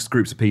amongst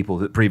groups of people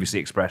that previously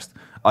expressed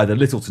either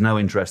little to no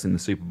interest in the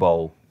Super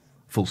Bowl,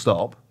 full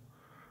stop,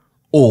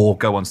 or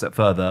go one step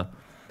further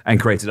and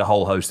created a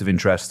whole host of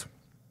interest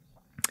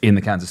in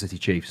the Kansas City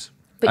Chiefs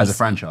But as you a see,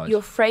 franchise.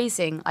 Your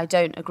phrasing, I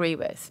don't agree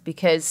with,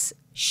 because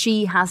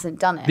She hasn't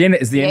done it. The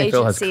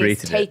NFL has agency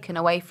created is taken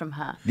away from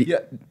her. Yeah.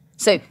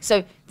 So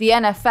the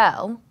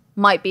NFL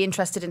might be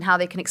interested in how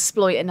they can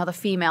exploit another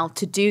female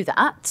to do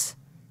that,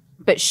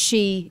 but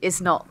she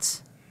is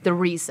not the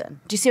reason.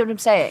 Do you see what I'm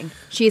saying?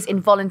 She is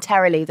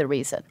involuntarily the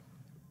reason.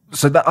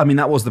 So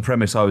that was the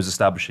premise I was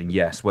establishing.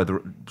 Yes, whether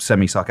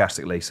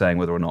semi-sarcastically saying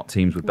whether or not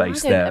teams would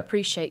base I don't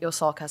appreciate your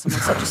sarcasm on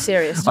such a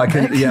serious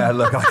topic.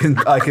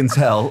 I can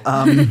tell.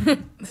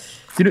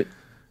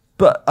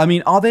 But I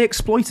mean, are they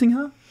exploiting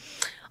her?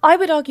 I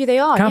would argue they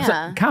are.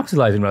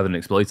 Capitalizing rather than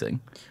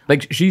exploiting.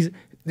 Like she's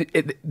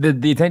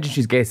the attention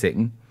she's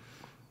getting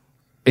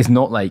is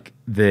not like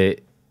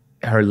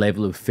her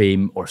level of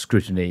fame or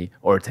scrutiny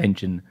or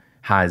attention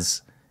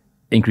has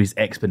increased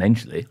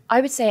exponentially.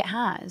 I would say it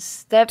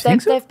has. There's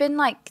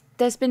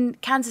been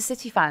Kansas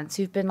City fans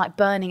who've been like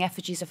burning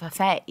effigies of her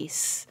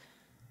face,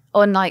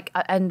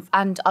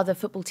 and other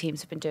football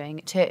teams have been doing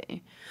it too.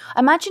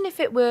 Imagine if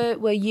it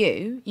were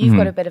you. You've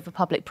got a bit of a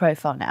public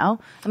profile now.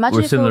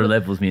 We're similar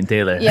levels, me and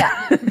Taylor.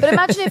 Yeah, but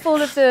imagine if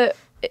all of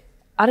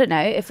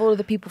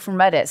the people from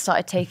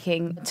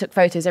Reddit took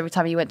photos every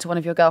time you went to one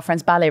of your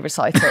girlfriend's ballet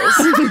recitals.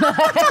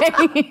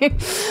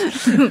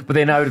 But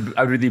then I would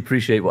really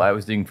appreciate what I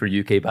was doing for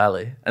UK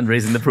Ballet and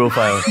raising the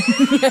profile.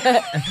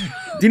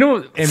 Do you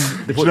know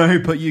who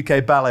put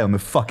UK Ballet on the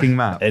fucking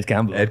map? Ed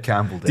Campbell. Ed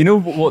Campbell did. Do you know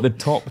what the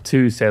top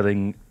 2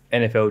 selling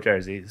NFL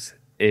jerseys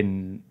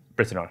in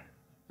Britain are?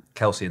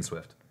 Kelsey and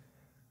Swift.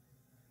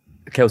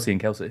 Kelsey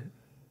and Kelsey.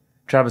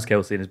 Travis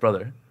Kelsey and his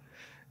brother.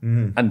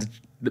 And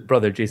the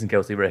brother, Jason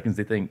Kelsey, reckons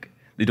they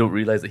don't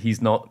realise that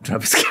he's not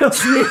Travis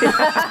Kelsey.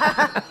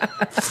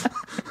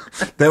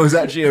 There was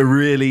actually a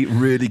really,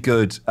 really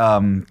good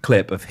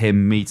clip of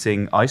him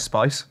meeting Ice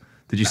Spice.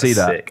 Did you see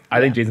that? Sick. I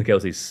think Jason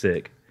Kelsey's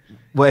sick.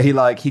 Where he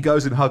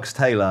goes and hugs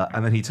Taylor,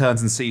 and then he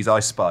turns and sees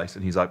Ice Spice,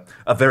 and he's like,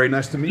 very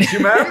nice to meet you,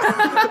 man.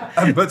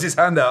 And puts his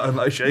hand out and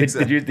like shakes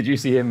it. Did you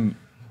see him,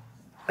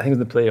 I think it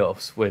was in the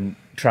playoffs, when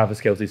Travis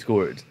Kelsey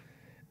scored,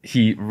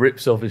 he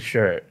rips off his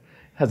shirt,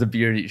 has a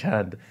beer in each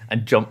hand,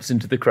 and jumps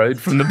into the crowd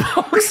from the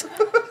box.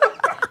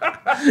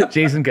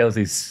 Jason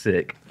Kelsey's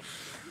sick.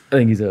 I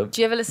think he's a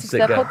Do you ever listen to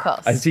their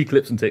podcast? I see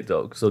clips on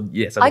TikTok, so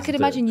yes. I could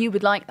imagine you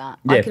would like that.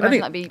 Yeah, I could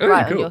imagine that'd be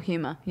right on your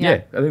humour.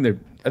 Yeah, I think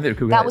they're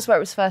cool. That was where it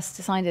was first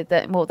decided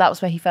that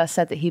was where he first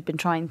said that he'd been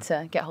trying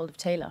to get hold of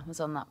Taylor, was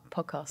on that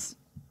podcast.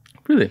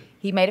 Really?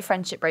 He made a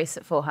friendship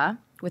bracelet for her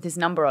with his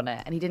number on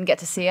it, and he didn't get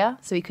to see her,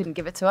 so he couldn't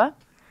give it to her.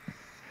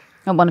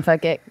 And one of her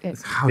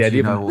gigs. How do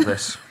you know all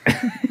this?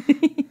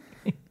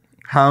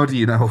 How do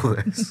you know all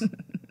this?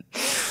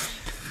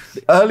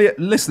 Earlier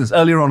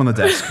on the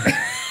desk,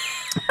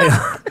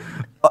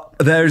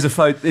 there is a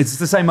photo. It's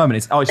the same moment.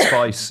 It's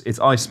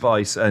Ice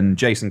Spice and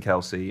Jason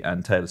Kelsey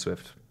and Taylor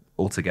Swift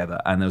all together.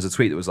 And there was a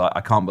tweet that was like,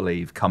 "I can't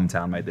believe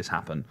Cumtown made this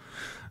happen."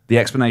 The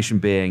explanation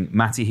being,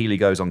 Matty Healy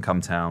goes on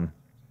Cumtown.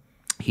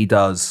 He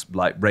does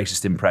like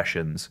racist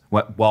impressions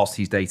whilst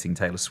he's dating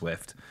Taylor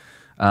Swift.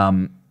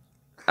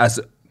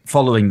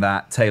 Following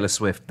that, Taylor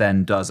Swift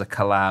then does a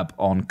collab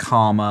on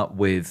Karma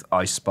with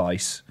Ice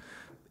Spice,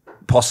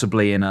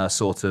 possibly in a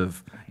sort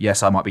of,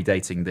 yes, I might be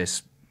dating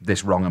this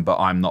wrong, but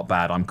I'm not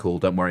bad, I'm cool,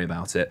 don't worry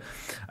about it.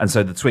 And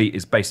so the tweet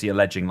is basically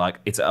alleging like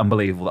it's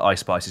unbelievable that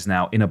Ice Spice is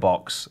now in a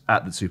box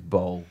at the Super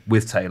Bowl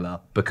with Taylor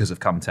because of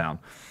Cumtown.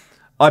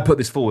 I put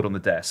this forward on the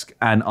desk,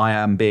 and I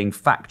am being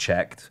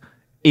fact-checked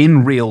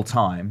in real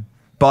time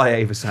by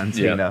Ava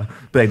Santina,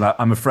 being like,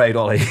 I'm afraid,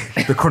 Ollie,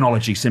 the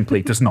chronology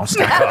simply does not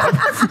stack up.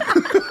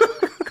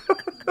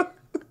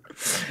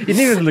 You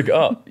didn't even look it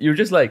up. You were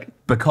just like...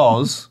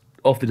 Because...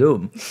 Off the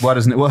dome. Why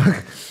doesn't it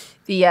work?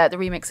 The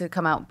remix had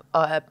come out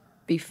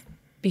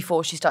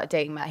before she started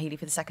dating Matt Healy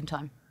for the second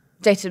time.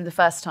 Dated him the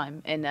first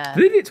time in... Did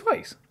they date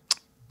twice?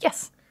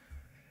 Yes.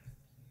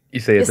 You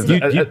say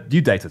it.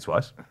 You dated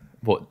twice.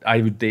 What?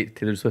 I would date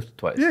Taylor Swift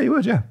twice. Yeah, you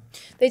would, yeah.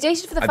 They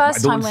dated for the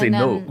first time when...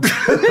 no.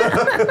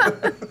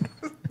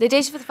 They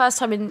dated for the first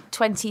time in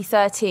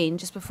 2013,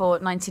 just before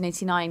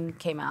 1989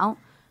 came out.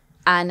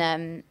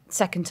 And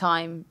second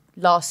time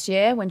last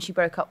year when she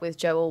broke up with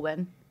Joe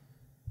Alwyn.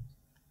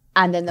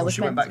 And then there was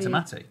she went back to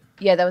Matty?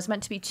 Yeah, there was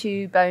meant to be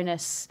 2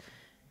 bonus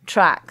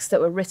tracks that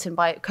were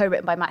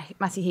co-written by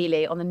Matty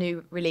Healy on the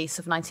new release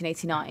of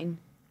 1989.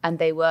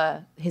 And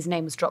his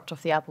name was dropped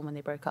off the album when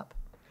they broke up.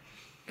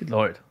 Good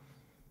Lord.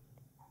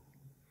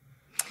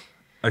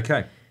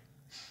 Okay.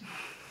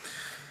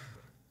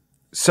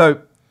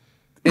 So,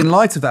 in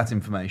light of that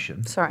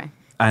information... Sorry.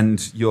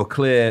 And your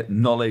clear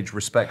knowledge,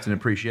 respect and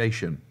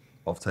appreciation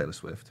of Taylor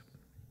Swift,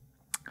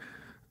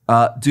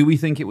 do we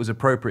think it was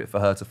appropriate for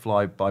her to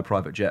fly by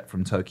private jet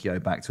from Tokyo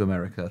back to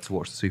America to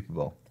watch the Super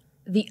Bowl?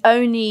 The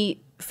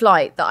only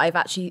flight that I've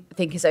actually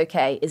think is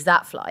okay is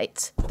that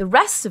flight. The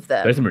rest of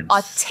them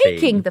are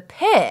taking the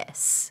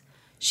piss.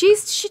 She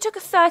took a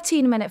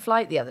 13-minute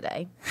flight the other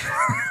day.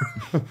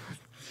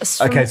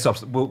 Okay,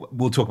 stop.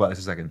 We'll talk about this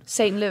in a second.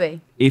 St. Louis.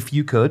 If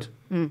you could,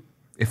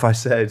 if I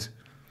said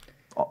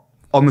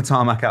on the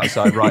tarmac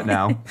outside right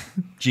now,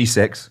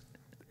 G6,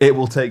 it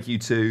will take you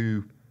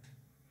to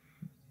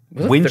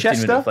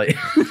Winchester.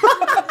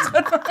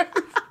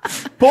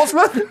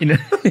 Portsmouth?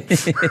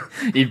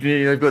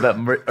 You've got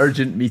that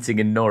urgent meeting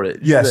in Norwich.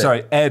 Yeah,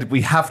 sorry, Ed,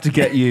 we have to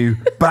get you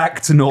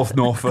back to North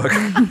Norfolk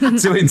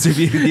to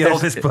interview the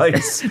oldest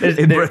place in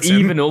They're Britain.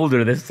 even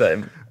older this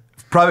time.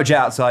 Private jet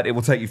outside, it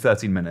will take you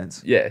 13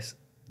 minutes. Yes.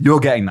 You're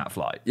getting that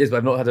flight. Yes, but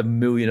I've not had a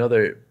million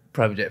other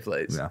private jet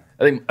flights. Yeah.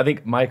 I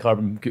think my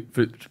carbon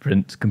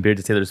footprint compared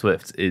to Taylor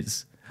Swift's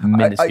is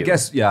minuscule. I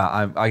guess,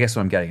 yeah, I guess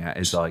what I'm getting at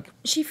is like...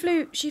 She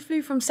flew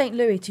from St.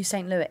 Louis to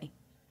St. Louis.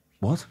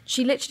 What?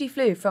 She literally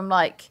flew from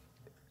like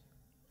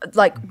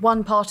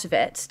one part of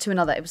it to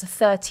another. It was a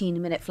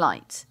 13-minute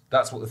flight.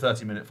 That's what the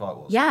 30-minute flight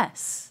was?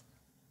 Yes.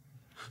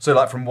 So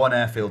like from one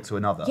airfield to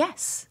another?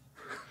 Yes.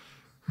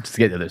 Just to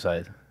get the other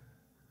side.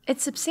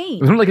 It's obscene.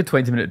 It was like a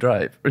 20-minute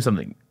drive or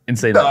something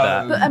insane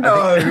like that.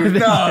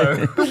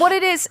 No. But what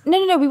it is,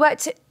 no, we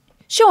worked it.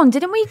 Sean,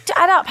 didn't we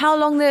add up how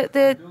long the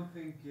I don't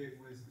think it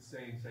was the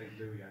same St.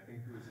 Louis. I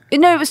think it was.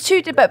 No, it was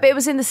two, but it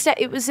was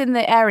in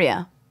the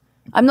area.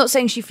 I'm not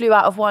saying she flew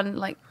out of one,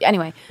 like,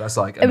 anyway. That's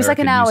like it was like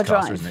an American hour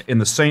newscaster, drive. isn't it? In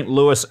the St.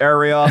 Louis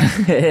area.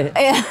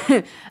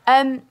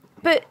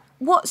 But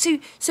what,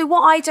 so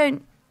what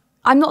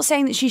I'm not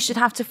saying that she should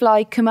have to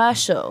fly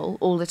commercial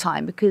all the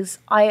time, because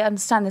I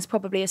understand there's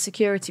probably a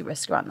security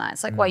risk around that.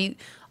 It's like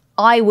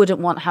I wouldn't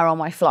want her on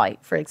my flight,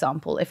 for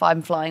example, if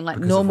I'm flying like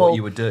Because normal. of what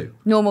you would do.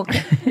 Normal.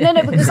 No,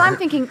 because I'm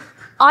thinking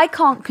I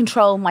can't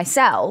control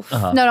myself.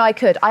 No, I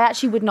could. I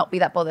actually would not be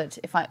that bothered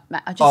if I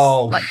just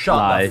Shut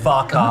Lie. the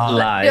fuck up.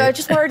 Lie. I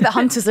just worried that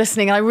Hunter's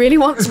listening, and I really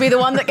want to be the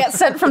one that gets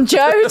sent from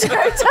Joe to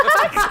go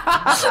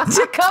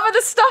to cover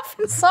the stuff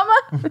in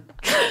summer.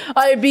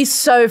 I'd be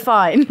so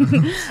fine.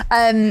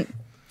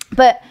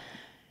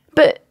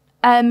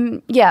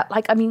 Yeah,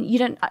 like, I mean, you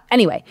don't.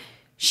 Anyway,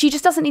 she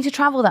just doesn't need to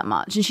travel that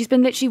much, and she's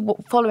been literally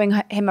following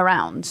him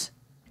around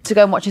to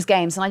go and watch his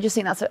games, and I just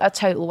think that's a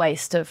total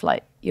waste of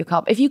like your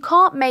car. If you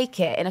can't make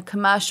it in a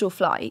commercial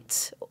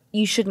flight,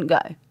 you shouldn't go.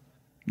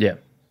 Yeah.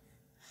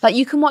 Like,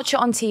 you can watch it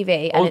on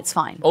TV and it's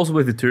fine. Also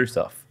with the tour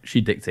stuff,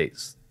 she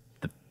dictates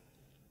the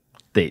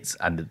dates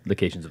and the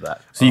locations of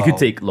that. So you could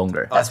take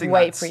longer. That's think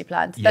way that's-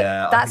 pre-planned.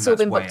 yeah, I That's think all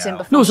been that's booked way in out.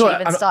 before No, she sorry,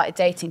 even I'm- started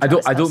dating I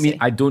Travis don't mean Kelce.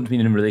 I don't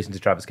mean in relation to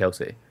Travis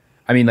Kelce.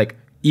 I mean, like,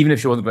 even if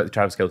she wasn't about the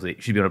Travis Kelce,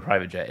 she'd be on a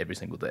private jet every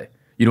single day.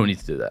 You don't need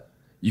to do that.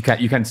 You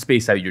can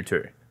space out your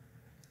tour.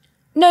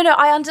 No,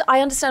 I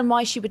understand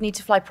why she would need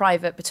to fly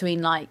private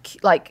between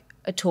like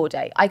a tour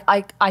day.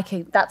 I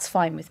can, that's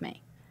fine with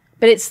me.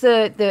 But it's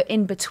the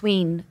in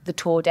between the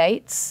tour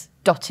dates,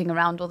 dotting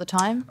around all the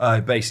time.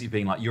 Basically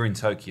being like, you're in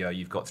Tokyo,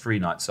 you've got 3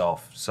 nights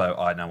off, so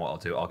I know what I'll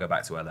do. I'll go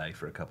back to LA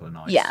for a couple of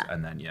nights. Yeah.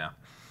 And then, yeah.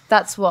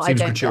 That's what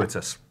Seems I don't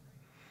gratuitous.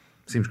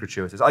 Seems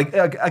gratuitous. I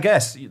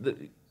guess,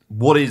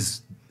 what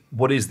is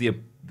the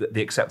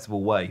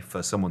acceptable way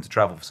for someone to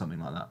travel for something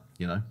like that,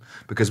 you know?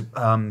 Because,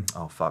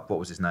 what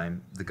was his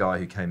name? The guy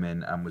who came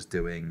in and was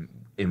doing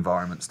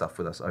environment stuff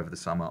with us over the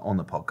summer on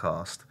the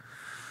podcast.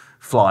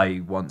 Fly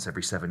once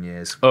every 7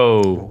 years.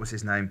 Oh. What was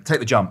his name? Take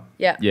the Jump.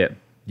 Yeah. Yeah.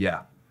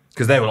 Yeah.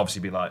 Because they will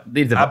obviously be like,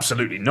 Leave the-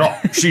 absolutely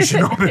not. She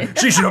should not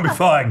be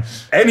flying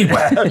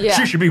anywhere. Yeah.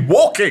 She should be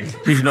walking.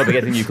 She should not be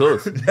getting you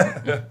clothes.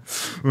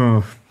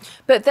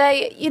 But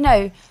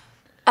they,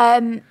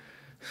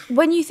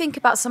 when you think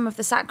about some of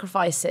the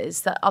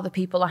sacrifices that other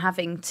people are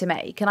having to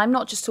make, and I'm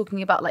not just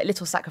talking about like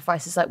little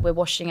sacrifices like we're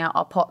washing out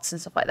our pots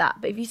and stuff like that,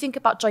 but if you think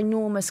about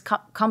ginormous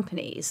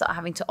companies that are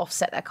having to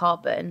offset their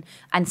carbon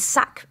and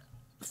sack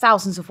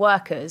thousands of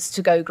workers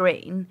to go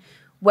green,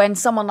 when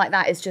someone like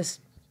that is just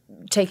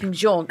taking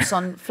jaunts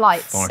on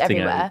flights Farting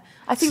everywhere, out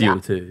I think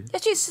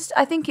CO2.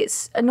 I think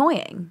it's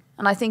annoying,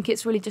 and I think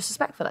it's really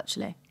disrespectful,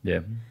 actually. Yeah.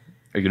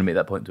 Are you going to make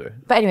that point to her?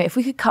 But anyway, if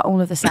we could cut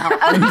all of this out.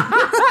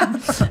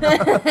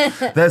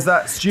 There's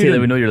that student. Taylor,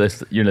 we know you're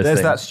listening.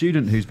 There's that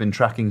student who's been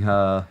tracking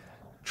her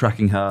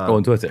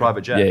on Twitter.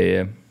 private jet.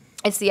 Yeah.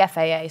 It's the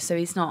FAA, so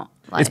he's not.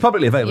 Like, It's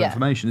publicly available yeah.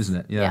 information, isn't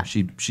it? Yeah. Yeah.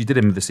 She did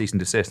him with a cease and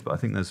desist, but I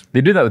think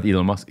They do that with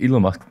Elon Musk.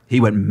 Elon Musk. he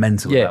went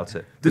mental Yeah. about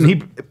it. Didn't he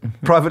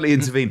privately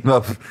intervene?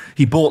 Well,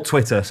 he bought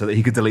Twitter so that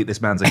he could delete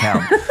this man's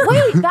account.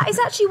 Wait, that is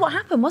actually what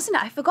happened, wasn't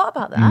it? I forgot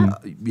about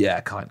that. Yeah,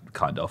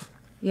 kind of.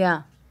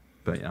 Yeah.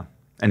 But yeah.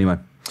 Anyway.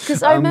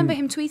 Because I remember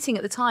him tweeting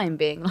at the time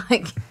being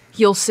like,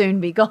 you'll soon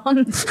be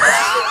gone.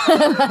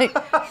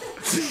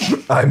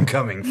 I'm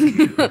coming for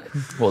you.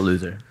 What a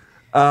loser.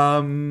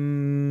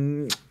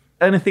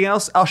 Anything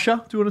else? Usher?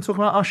 Do you want to talk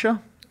about Usher?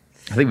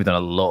 I think we've done a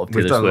lot of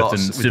We've Taylor done a Swift lot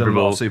and of Super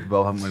Bowl. Super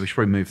Bowl, haven't we? We should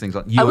probably move things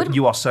on. wouldn't-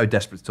 You are so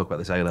desperate to talk about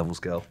this A-levels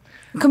girl.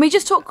 Can we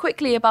just talk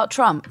quickly about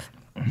Trump?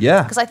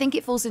 Yeah. Because I think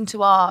it falls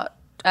into our,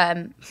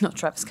 not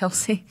Travis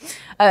Kelce.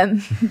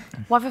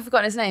 Why have I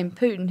forgotten his name?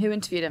 Putin, who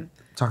interviewed him?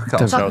 Tucker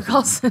Carlson. Tucker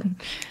Carlson.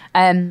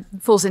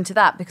 Falls into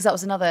that, because that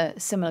was another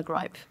similar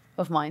gripe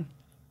of mine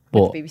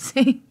with What? the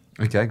BBC.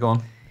 Okay, go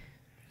on.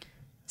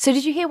 So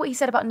did you hear what he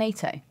said about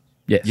NATO?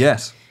 Yes.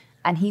 Yes.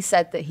 And he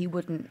said that he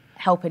wouldn't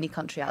help any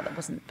country out that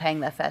wasn't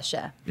paying their fair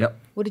share. Yep.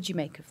 What did you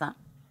make of that?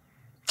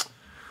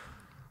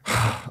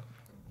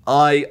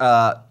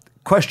 I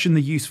question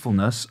the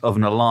usefulness of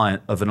an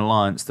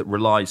alliance that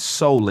relies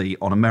solely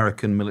on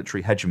American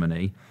military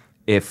hegemony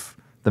if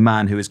the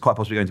man who is quite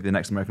possibly going to be the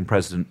next American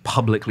president,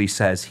 publicly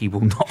says he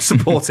will not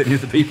support any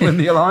of the people in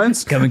the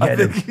alliance. Come and get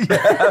him.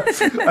 Yeah,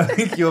 I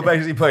think you're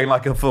basically putting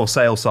like a for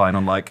sale sign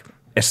on like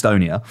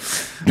Estonia.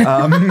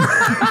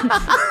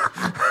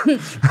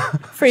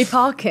 Free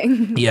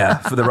parking. Yeah,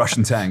 for the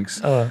Russian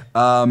tanks.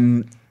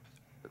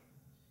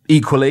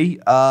 Equally,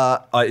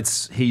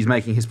 he's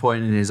making his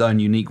point in his own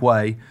unique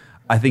way.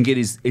 I think it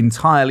is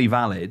entirely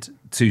valid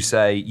to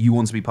say you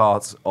want to be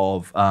part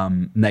of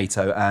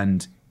NATO,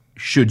 and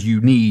should you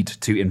need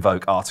to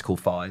invoke Article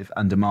 5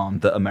 and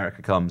demand that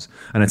America comes,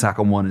 an attack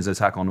on one is an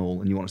attack on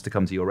all, and you want us to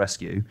come to your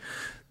rescue,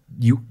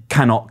 you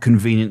cannot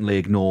conveniently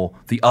ignore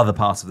the other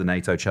part of the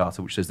NATO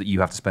Charter, which says that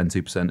you have to spend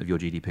 2% of your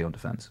GDP on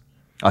defence.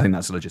 I think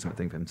that's a legitimate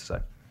thing for him to say.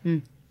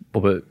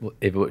 But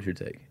Ava, what's your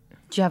take?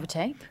 Do you have a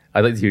take?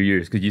 I'd like to hear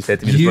yours, because you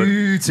said to me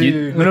You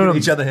two look at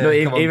each other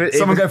here. No, Come on.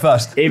 Someone go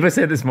first. Ava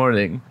said this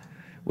morning,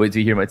 wait till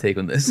you hear my take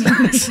on this.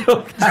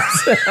 so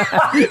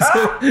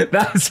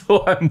that's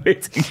what I'm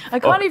waiting for. I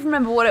can't even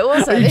remember what it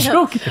was. Are you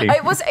joking?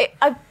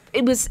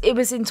 It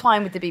was in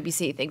twine with the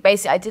BBC thing.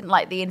 Basically, I didn't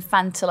like the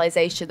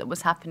infantilization that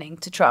was happening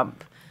to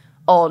Trump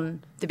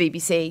on the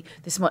BBC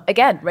this morning.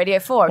 Again, Radio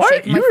 4. I'm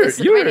shaking my fist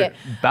at the radio.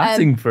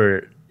 Batting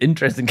for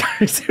interesting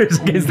characters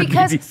against the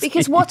BBC.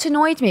 Because what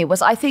annoyed me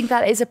was I think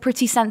that is a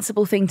pretty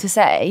sensible thing to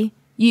say.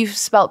 You've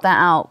spelt that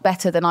out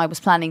better than I was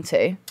planning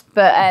to.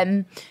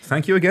 But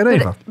thank you again,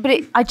 Ava.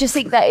 I just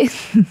think that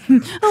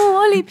oh,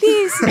 Ollie,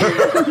 please.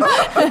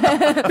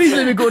 Please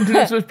let me go into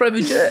this with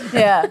private jet.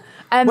 Yeah.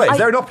 Wait, is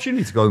there an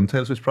opportunity to go on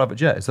Taylor Swift's private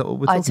jet? Is that what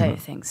we're talking about? I don't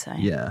think so.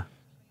 Yeah.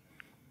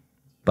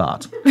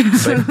 But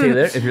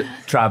Taylor,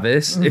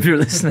 Travis, if you're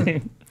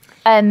listening.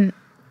 They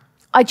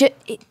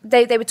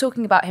were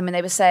talking about him and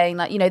they were saying,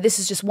 like, you know, this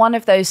is just one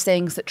of those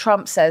things that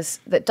Trump says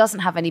that doesn't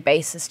have any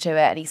basis to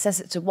it, and he says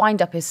it to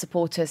wind up his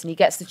supporters, and he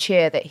gets the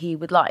cheer that he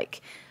would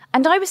like.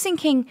 And I was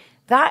thinking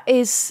that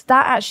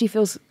actually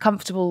feels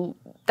comfortable.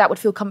 That would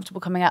feel comfortable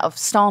coming out of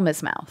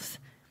Starmer's mouth.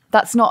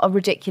 That's not a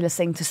ridiculous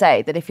thing to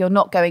say, that if you're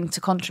not going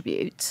to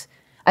contribute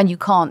and you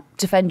can't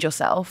defend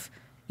yourself,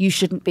 you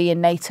shouldn't be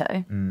in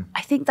NATO.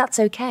 I think that's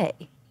okay.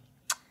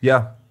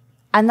 yeah,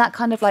 And that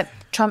kind of like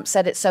Trump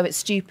said it so it's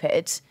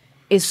stupid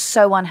is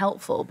so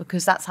unhelpful,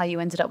 because that's how you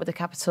ended up with the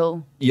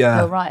Capitol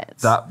Hill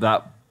riots.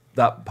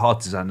 That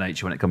partisan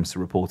nature when it comes to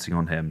reporting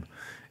on him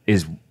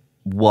is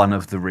one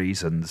of the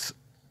reasons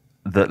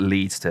that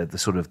leads to the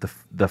sort of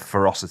the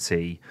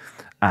ferocity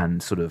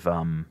and sort of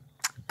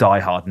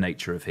diehard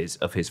nature of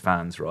his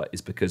fans, right?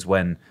 Is because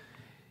when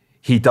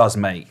he does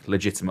make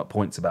legitimate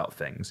points about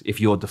things, if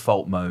your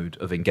default mode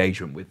of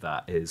engagement with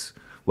that is,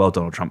 well,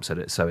 Donald Trump said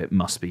it, so it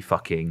must be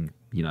fucking,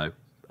 you know,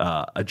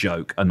 a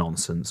joke, a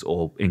nonsense,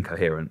 or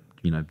incoherent,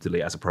 you know,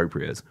 delete as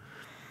appropriate,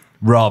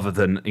 rather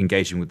than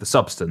engaging with the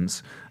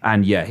substance.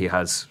 And yeah, he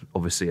has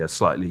obviously a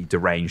slightly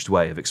deranged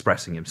way of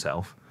expressing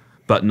himself,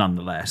 but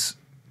nonetheless,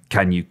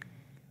 can you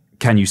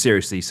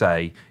seriously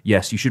say,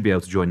 yes, you should be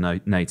able to join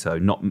NATO,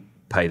 not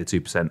pay the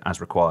 2%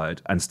 as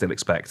required, and still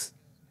expect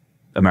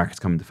America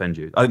to come and defend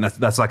you? I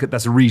think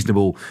that's a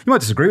reasonable. You might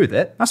disagree with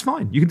it. That's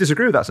fine. You can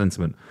disagree with that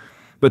sentiment,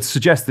 but to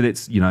suggest that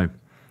it's, you know,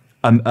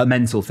 a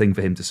mental thing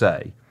for him to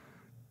say,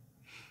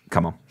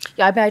 come on.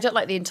 Yeah, I mean, I don't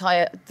like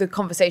the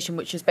conversation,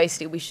 which is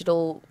basically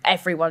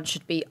everyone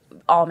should be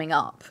arming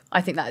up. I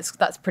think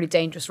that's pretty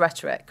dangerous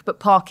rhetoric. But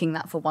parking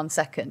that for 1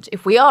 second,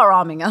 if we are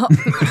arming up,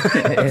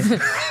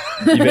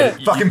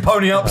 fucking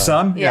pony up,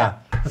 son. Yeah.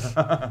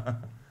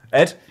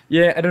 Ed?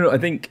 Yeah, I don't know. I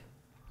think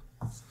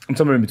I'm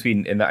somewhere in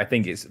between in that I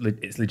think it's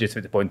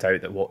legitimate to point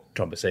out that what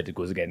Trump has said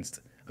goes against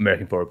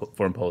American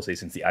foreign policy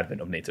since the advent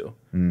of NATO.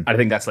 And I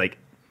think that's like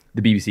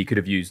the BBC could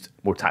have used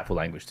more tactful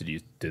language to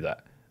do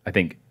that. I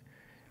think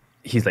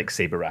he's like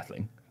saber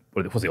rattling,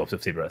 or what's the opposite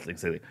of saber rattling?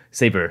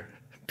 Saber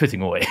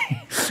putting away,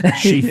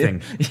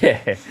 sheathing.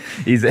 Yeah,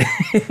 he's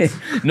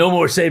no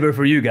more saber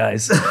for you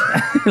guys.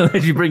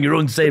 Unless you bring your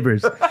own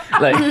sabers.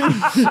 Like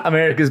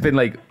America's been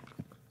like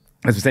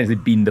has essentially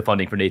been the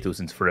funding for NATO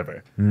since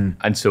forever,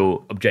 and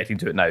so objecting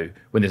to it now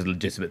when there's a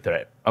legitimate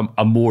threat,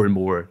 a more and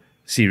more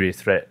serious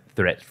threat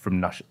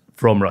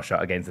from Russia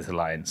against this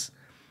alliance,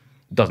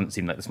 doesn't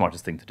seem like the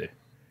smartest thing to do.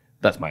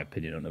 That's my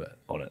opinion on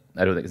it.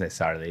 I don't think it's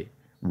necessarily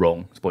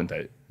wrong to point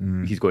out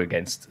he's going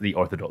against the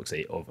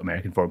orthodoxy of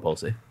American foreign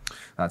policy.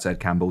 That's Ed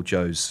Campbell,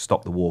 Joe's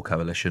Stop the War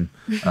Coalition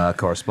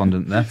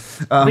correspondent there.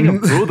 I think I'm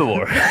pro the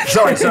war.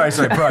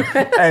 sorry, pro.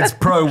 Ed's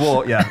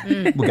pro-war, yeah.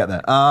 We'll get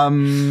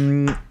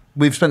there.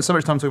 We've spent so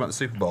much time talking about the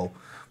Super Bowl.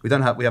 We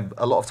have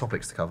a lot of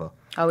topics to cover.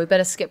 Oh, we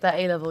better skip that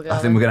A-level girl. I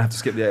think we're going to have to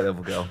skip the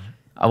A-level girl.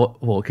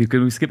 Could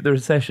we skip the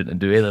recession and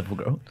do A-level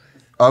girl?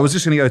 I was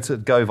just going to go to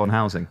Gove on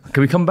housing.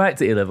 Can we come back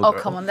to A-level girl?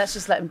 Oh, come on, let's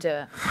just let him do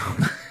it.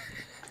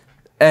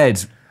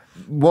 Ed,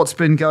 what's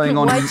been going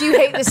on? Why do you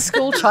hate this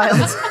school child?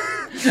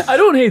 I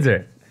don't hate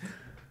her.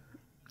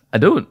 I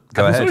don't.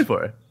 Go I feel ahead. sorry for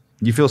her.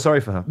 You feel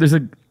sorry for her? There's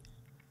a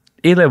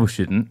A-level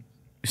student,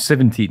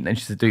 17, and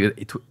she's doing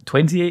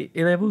 28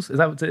 A-levels. Is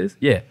that what it is?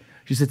 Yeah.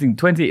 She's sitting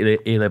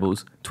 28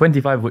 A-levels,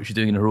 25 of which she's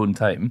doing in her own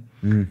time.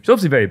 She's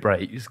obviously very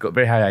bright. She's got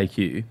very high IQ.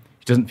 She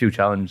doesn't feel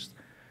challenged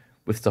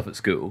with stuff at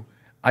school.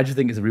 I just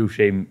think it's a real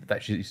shame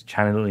that she's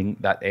channeling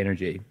that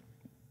energy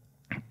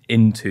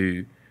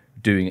into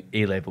doing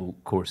A-level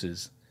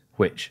courses,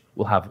 which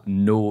will have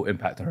no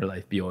impact on her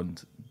life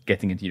beyond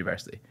getting into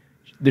university.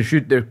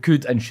 There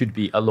could and should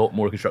be a lot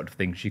more constructive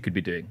things she could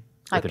be doing.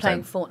 Like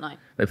playing Fortnite.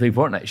 Like playing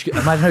Fortnite.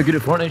 Imagine how good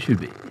at Fortnite she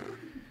would be.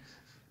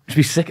 She'd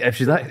be sick if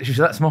she's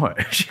that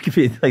smart. She could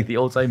be like the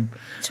all-time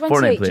Fortnite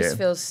 28 player. just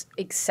feels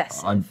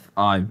excessive.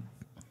 I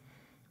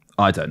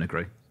don't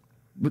agree.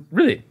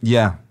 Really?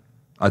 Yeah,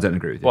 I don't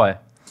agree with you. Why?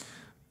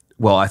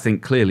 Well, I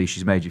think clearly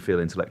she's made you feel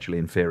intellectually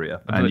inferior,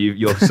 and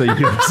so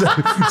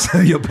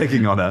you're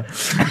picking on her.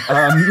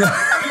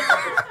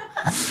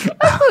 That's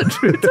not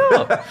true at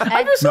all.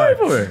 I feel sorry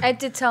for her. Ed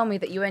did tell me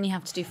that you only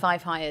have to do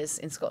 5 hires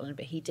in Scotland,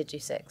 but he did do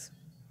 6.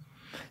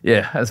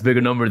 Yeah, that's a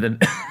bigger number than...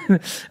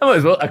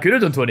 I could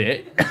have done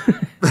 28.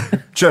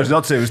 Chose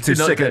not to. I was too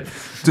sick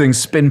of doing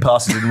spin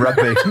passes in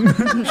rugby,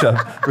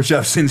 which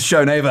I've seen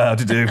shown Ava how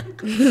to do.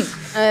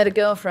 I had a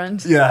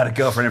girlfriend. Yeah, I had a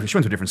girlfriend. She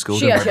went to a different school.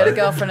 She actually had a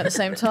girlfriend at the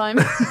same time.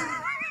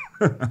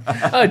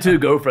 I had 2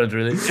 girlfriends,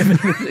 really.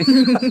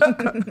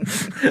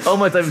 All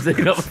my time was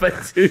taken up by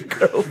 2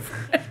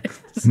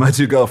 girlfriends. My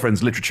 2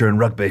 girlfriends, literature and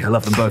rugby. I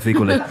love them both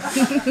equally.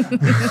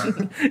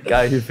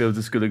 Guy who failed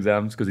the school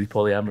exams because he's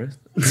polyamorous.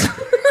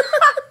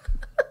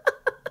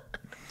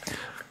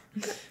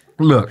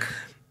 Look,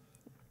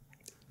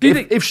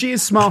 if she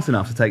is smart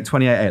enough to take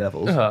 28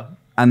 A-levels,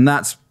 and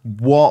that's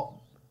what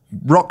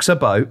rocks her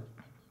boat,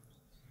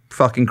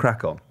 fucking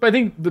crack on. But I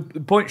think the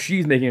point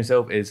she's making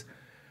herself is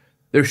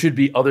there should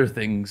be other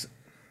things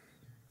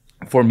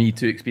for me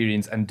to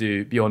experience and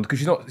do beyond, because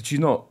she's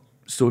not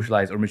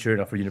socialized or mature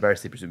enough for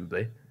university,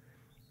 presumably.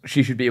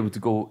 She should be able to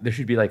go, there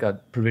should be like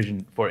a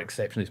provision for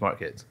exceptionally smart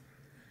kids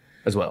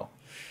as well.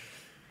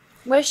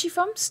 Where's she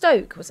from?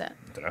 Stoke, was it?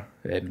 I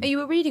don't know. You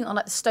were reading on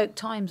like the Stoke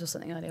Times or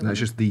something earlier. No, it's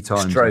just the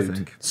Times, Stroud. I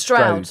think.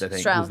 Stroud. I think,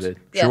 Stroud. was the-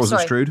 Yeah, Was it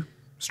sorry.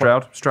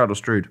 Stroud? Stroud or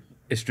Stroud?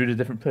 Is Stroud a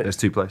different place? There's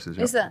 2 places.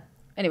 Yeah. Is there?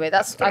 Anyway, I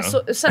don't saw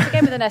it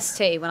began with an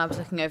ST when I was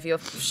looking over your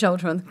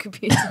shoulder on the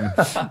computer,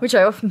 which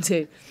I often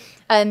do.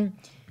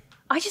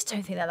 I just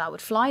don't think that would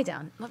fly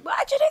down. Like,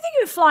 I just don't think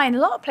it would fly in a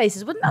lot of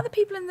places. Wouldn't other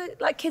people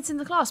kids in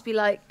the class be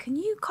like, "Can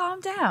you calm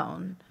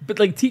down?" But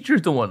like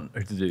teachers don't want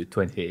her to do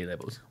 28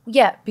 levels.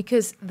 Yeah,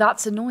 because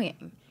that's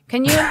annoying.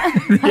 Can you?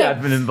 The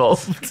admin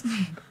involved.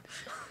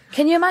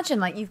 Can you imagine,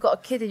 like, you've got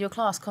a kid in your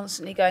class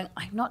constantly going,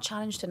 "I'm not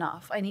challenged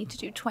enough. I need to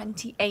do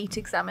 28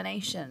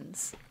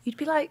 examinations." You'd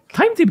be like,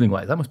 Timetabling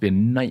wise, that must be a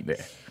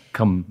nightmare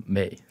come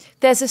May.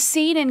 there's a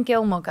scene in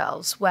Gilmore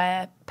Girls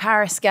where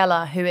Paris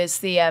Geller, who is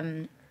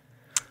the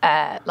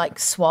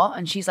SWAT,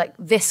 and she's like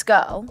this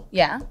girl,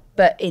 yeah,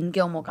 but in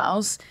Gilmore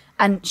Girls,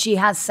 and she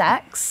has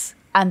sex,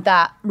 and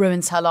that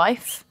ruins her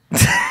life.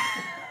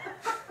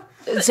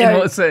 In So,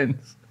 what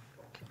sense?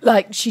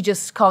 like, she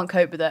just can't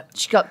cope with it.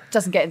 She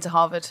doesn't get into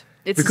Harvard.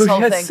 It's Because this whole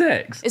she had thing.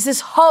 sex? It's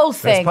this whole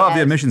thing. It's part of the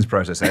Ed. admissions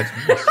process, Ed.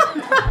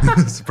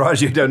 Surprised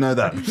you don't know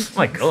that. Oh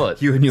my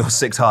God. You and your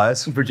 6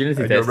 hires.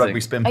 Virginity and your testing. rugby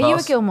spin Are pass. you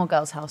a Gilmore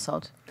Girls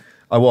household?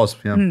 I was,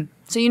 yeah.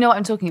 So you know what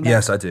I'm talking about?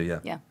 Yes, I do, yeah.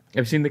 Yeah.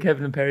 Have you seen the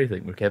Kevin and Perry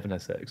thing where Kevin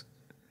has sex?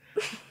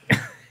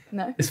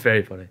 No. It's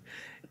very funny.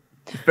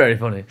 It's very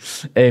funny.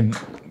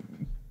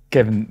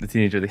 Kevin, the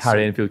teenager, the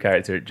Harry Enfield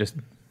character, just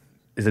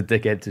is a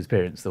dickhead to his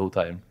parents the whole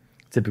time.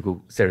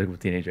 Typical stereotypical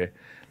teenager.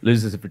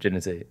 Loses his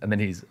virginity, and then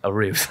he's a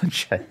real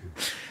sunshine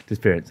to his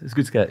parents. It's a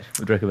good sketch.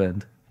 Would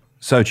recommend.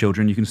 So,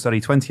 children, you can study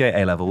 28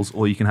 A-levels,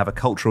 or you can have a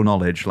cultural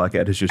knowledge like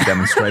Ed has just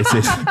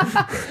demonstrated.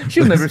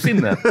 She'll never have seen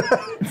that.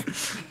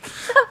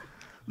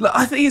 Look,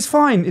 I think it's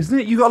fine, isn't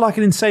it? You got like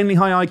an insanely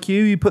high IQ.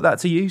 You put that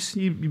to use.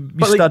 You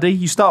study.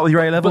 You start with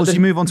your A-levels. then-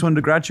 You move on to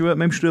undergraduate.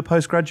 Maybe she'll do a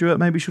postgraduate.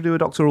 Maybe she'll do a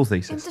doctoral And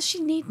thesis. does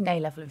she need an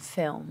A-level in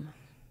film?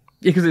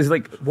 Yeah, because it's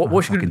like, what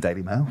she Fucking gonna,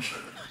 Daily Mail.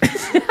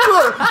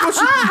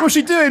 what's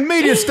she doing?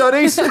 Media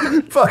studies.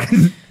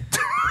 Fucking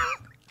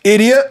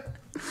idiot.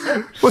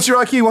 What's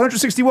your IQ?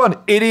 161.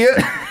 Idiot.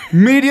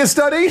 Media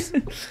studies.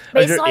 But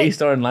How's it's your like,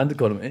 A-star in land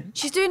economy?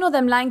 she's doing all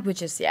them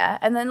languages, yeah?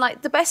 And then,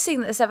 like, the best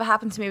thing that's ever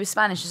happened to me with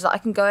Spanish is that I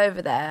can go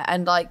over there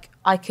and, like,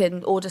 I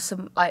can order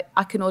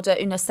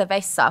una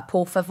cerveza,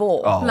 por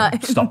favor. Oh,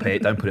 Like, stop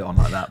it! Don't put it on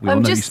like that. We all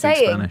I'm know you just speak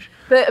saying. Spanish.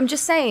 But I'm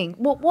just saying,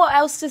 what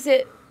else does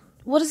it...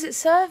 What does it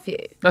serve you?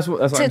 That's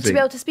what I'm To saying. be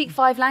able to speak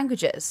 5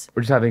 lanlanguages.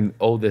 We're just having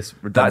all this.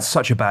 That's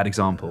such a bad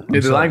example. I'm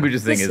the sorry.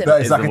 languages thing is. Listen.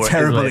 That is is like the a wor-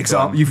 terrible is the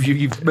example.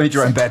 You've made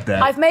your own bed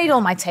there. I've made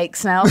all my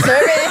takes now, so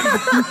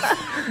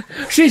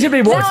She should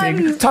be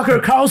watching watching Tucker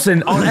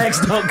Carlson on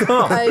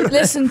X.com. I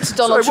listened to So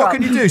Donald what Trump.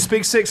 can you do?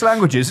 Speak 6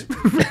 languages?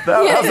 How's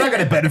that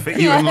going to benefit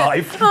you in Yeah.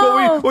 life?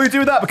 Oh. What do you do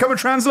with that? Become a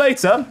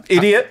translator?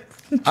 Idiot.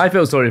 I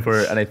feel sorry for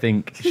her, and I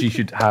think she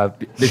should have.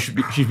 She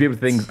should be able to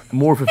things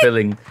more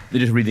fulfilling than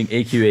just reading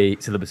AQA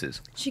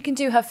syllabuses. She can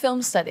do her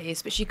film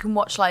studies, but she can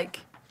watch, like,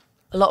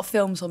 a lot of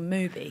films on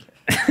Mubi.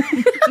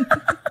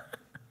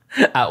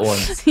 At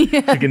once, she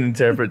can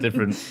interpret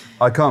different.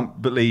 I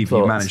can't believe you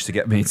Thoughts? managed to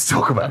get me to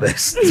talk about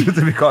this,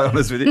 to be quite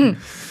honest with you.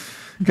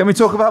 Can we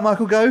talk about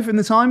Michael Gove in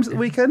the Times at the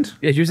weekend?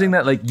 Yeah, you're saying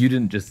that like you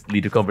didn't just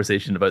lead a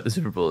conversation about the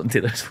Super Bowl and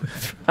Taylor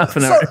Swift for half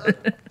an hour.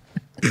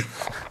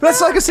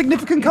 That's like a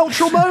significant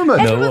cultural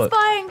moment. Everyone's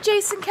buying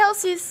Jason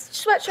Kelsey's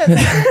sweatshirt.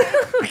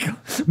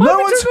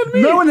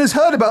 No one has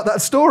heard about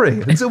that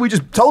story until we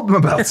just told them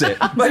about it.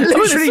 Like,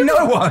 literally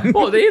no one.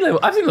 What, the A-level?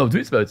 I've seen a lot of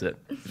tweets about it.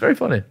 It's very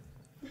funny.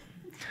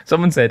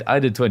 Someone said, I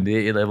did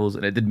 28 A-levels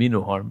and it did me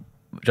no harm,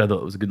 which I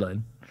thought was a good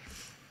line.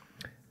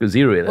 It was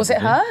 0 A-levels. Was it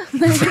her?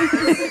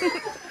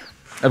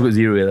 I've got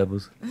 0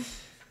 A-levels.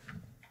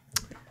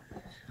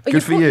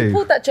 Good for you. You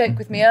pulled that joke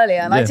with me earlier,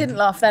 and I didn't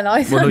laugh then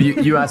either. Well, no,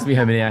 you asked me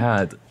how many I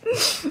had.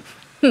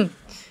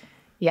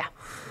 Yeah.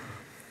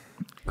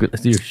 Good,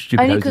 let's do your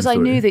stupid Only housing because I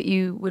story. knew that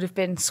you would have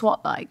been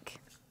SWAT-like.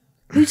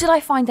 Who did I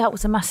find out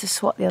was a massive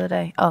SWAT the other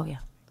day? Oh, yeah.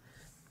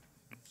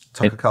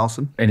 Tucker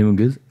Carlson. Anyone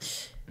good?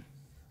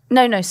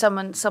 No,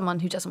 someone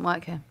who doesn't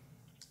work here.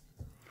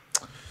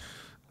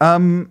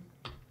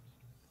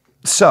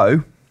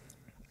 So,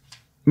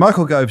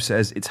 Michael Gove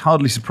says it's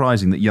hardly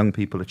surprising that young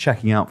people are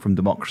checking out from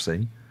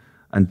democracy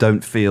and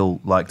don't feel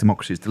like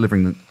democracy is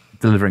delivering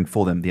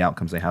for them the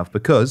outcomes they have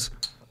because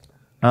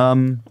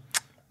the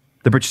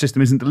British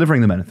system isn't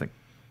delivering them anything.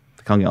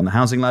 They can't get on the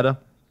housing ladder.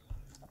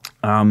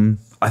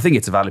 I think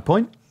it's a valid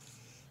point.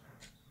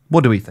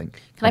 What do we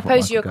think? Can I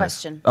pose you a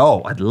question?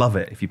 Oh, I'd love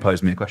it if you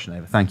posed me a question,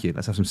 Ava. Thank you.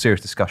 Let's have some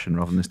serious discussion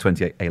rather than this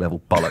 28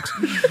 A-level bollocks.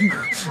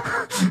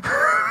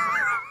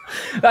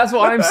 That's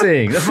what I'm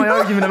saying. That's my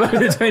argument about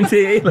the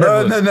 28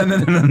 A-levels.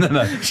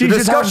 No. The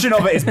discussion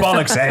of it is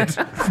bollocks, Ed.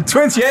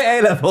 28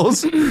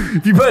 A-levels.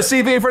 If you put a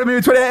CV in front of me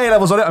with 28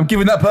 A-levels on it, I'm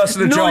giving that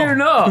person a job. No, you're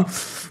not.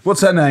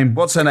 What's her name?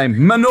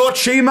 Manor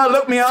Chima,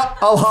 look me up.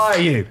 I'll hire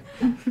you.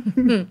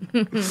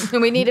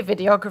 We need a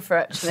videographer,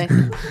 actually.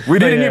 We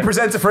need a new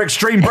presenter for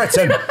Extreme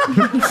Britain.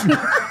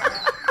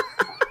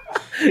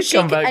 She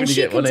can do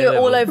it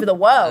all over the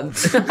world.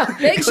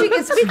 We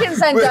can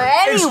send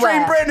her Extreme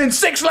anywhere. Britain in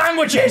 6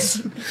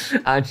 languages.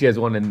 And she has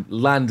one in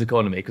land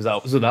economy, so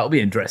that'll be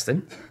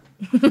interesting.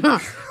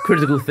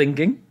 Critical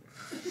thinking.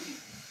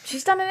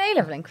 She's done an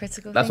A-level in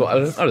critical That's thinking.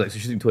 what I was actually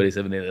shooting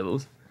 27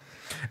 A-levels.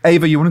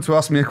 Ava, you wanted to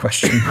ask me a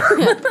question.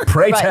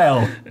 Pray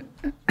tell.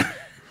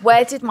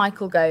 Where did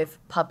Michael Gove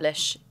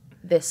publish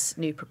this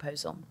new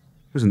proposal?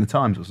 It was in the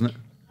Times, wasn't it?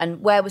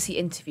 And where was he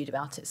interviewed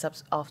about it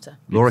after?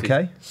 Laura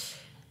Kay?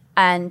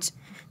 And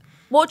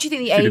what do you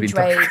think the Should have age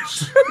been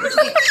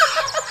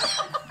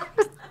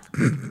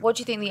range? What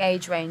do you think the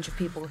age range of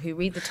people who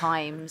read the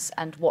Times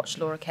and watch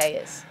Laura Kay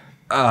is?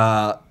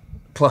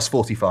 Plus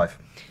 45.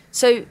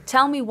 So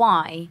tell me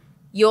why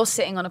you're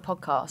sitting on a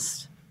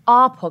podcast,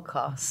 our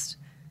podcast,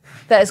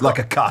 that has Like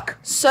got a cuck.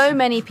 so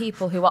many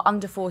people who are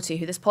under 40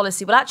 who this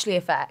policy will actually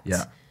affect.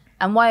 Yeah.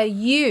 And why are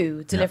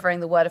you delivering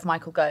the word of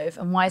Michael Gove?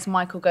 And why is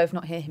Michael Gove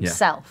not here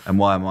himself? And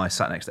why am I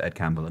sat next to Ed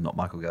Campbell and not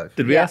Michael Gove?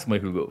 Did we ask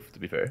Michael Gove, to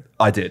be fair?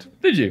 I did.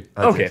 Did you?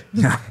 Okay.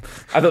 Yeah.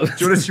 I thought.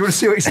 Do you want to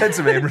see what he said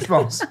to me in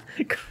response?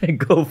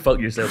 Go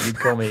fuck yourself, you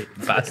call me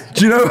bastard.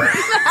 Do you know?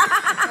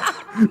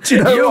 Do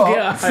you know You'll what?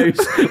 get a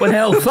house when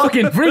hell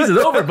fucking freezes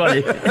over,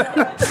 buddy.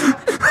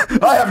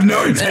 I have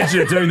no intention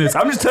of doing this.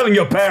 I'm just telling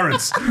your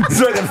parents. It's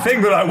like the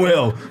thing that I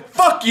will.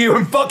 Fuck you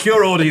and fuck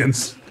your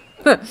audience.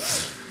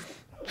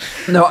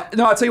 No,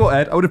 I'll tell you what,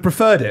 Ed, I would have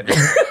preferred it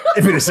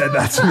if he'd have said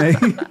that to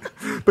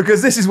me.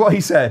 Because this is what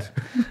he said.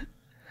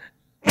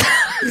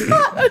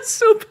 That's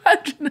so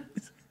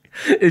patronizing.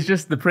 It's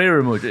just the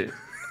prayer emoji.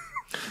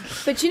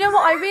 But do you know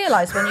what I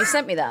realised when you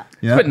sent me that?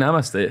 Yeah. But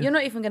namaste. You're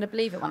not even going to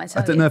believe it when I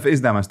tell I you. don't know if it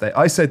is Namaste.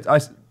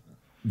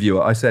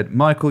 I said,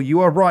 Michael, you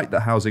are right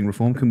that housing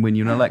reform can win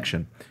you an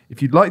election.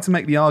 If you'd like to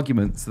make the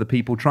argument to the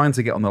people trying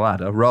to get on the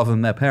ladder rather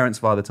than their parents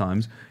via the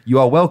Times, you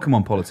are welcome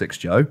on Politics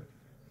Joe.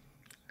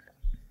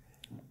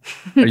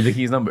 Are you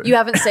looking his number? You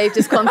haven't saved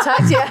his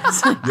contact yet.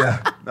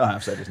 Yeah, I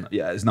have said his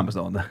his number's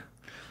not on there.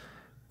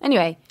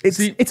 Anyway,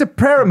 It's a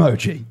prayer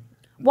emoji.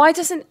 why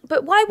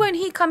won't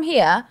he come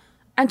here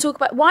and talk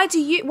about why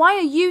are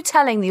you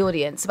telling the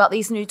audience about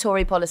these new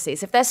Tory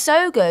policies? If they're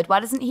so good, why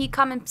doesn't he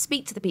come and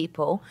speak to the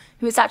people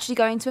who it's actually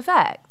going to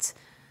affect?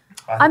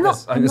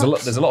 There's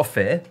a lot of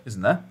fear,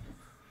 isn't there?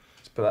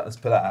 Let's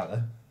put that out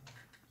there.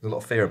 There's a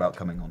lot of fear about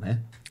coming on here.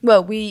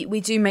 Well,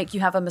 we do make you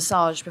have a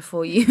massage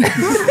before you.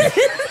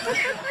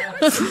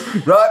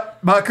 Right,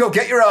 Michael,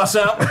 get your ass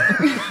out.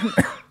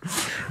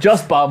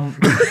 Just bum.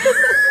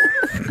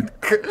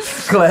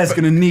 Claire's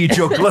going to need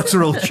your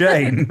guttural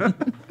chain.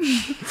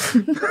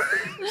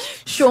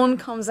 Sean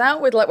comes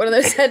out with like one of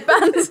those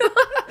headbands.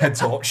 Head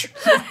torch.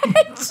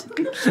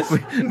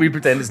 we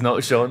pretend it's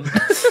not Sean.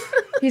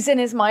 He's in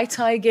his Mai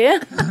Tai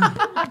gear.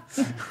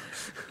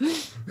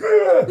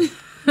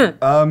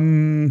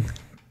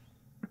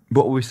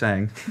 What were we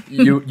saying?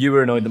 You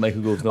were annoyed that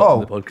Michael Gove's not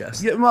on the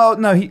podcast. Yeah, well,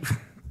 no,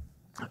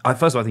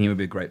 first of all, I think he would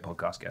be a great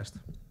podcast guest.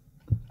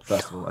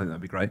 First of all, I think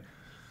that'd be great.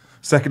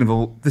 Second of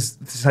all, this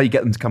is how you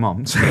get them to come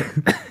on.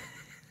 Second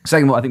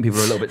of all, I think people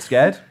are a little bit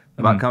scared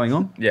about coming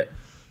on. Yeah.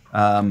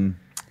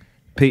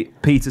 Peter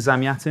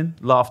Zamyatin,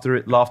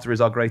 laughter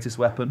is our greatest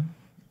weapon.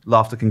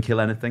 Laughter can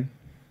kill anything,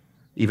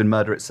 even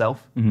murder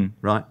itself.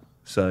 Right?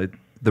 So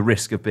the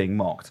risk of being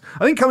mocked.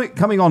 I think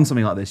coming on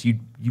something like this, you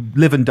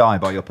live and die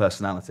by your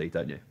personality,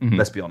 don't you?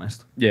 Let's be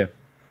honest. Yeah.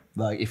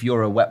 Like if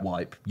you're a wet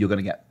wipe, you're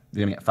gonna get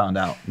found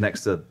out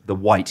next to the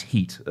white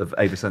heat of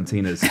Ava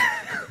Santina's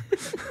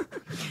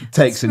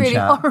takes and really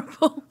chat.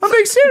 horrible. I'm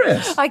being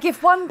serious. I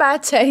give one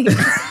bad take.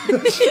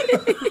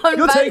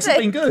 Your takes have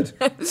been good.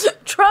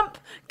 Trump,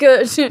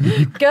 good.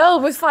 Girl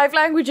with 5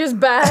 languages,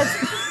 bad.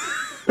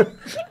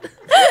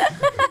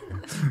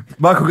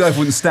 Michael Gove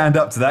wouldn't stand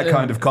up to that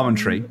kind of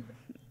commentary.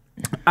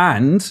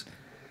 And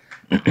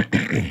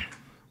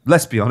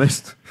let's be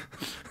honest,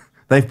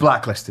 they've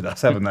blacklisted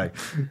us, haven't they?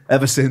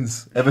 Ever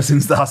since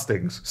the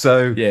hustings.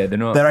 So Yeah,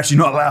 they're actually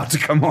not allowed to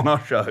come on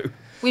our show.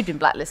 We'd been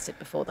blacklisted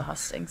before the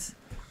hustings.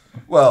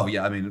 Well,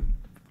 yeah, I mean,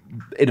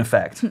 in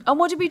effect. And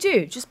what did we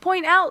do? Just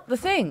point out the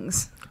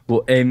things.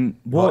 Well,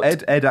 Well,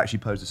 Ed actually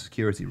posed a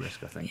security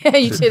risk, I think. Yeah,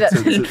 you do that.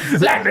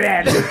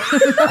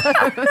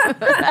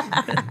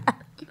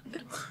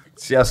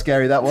 See how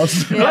scary that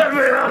was?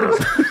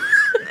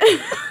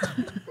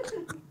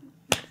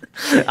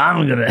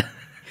 I'm gonna.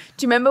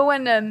 Do you remember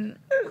when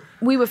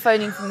we were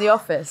phoning from the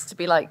office to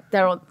be like,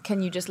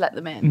 can you just let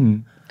them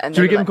in? And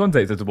Should we they give were them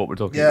context as to what we're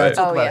talking Yeah, about?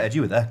 talk about yeah. Ed.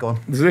 You were there. Go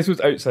on. So this was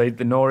outside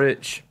the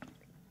Norwich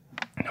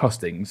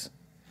hustings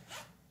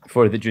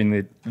during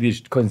the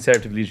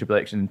Conservative leadership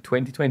election in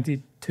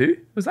 2022.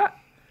 Was that?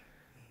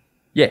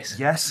 Yes.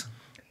 Yes.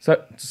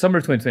 So summer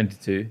of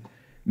 2022,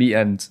 me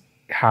and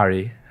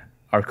Harry,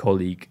 our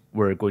colleague,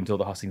 were going to all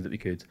the hustings that we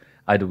could.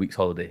 I had a week's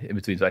holiday in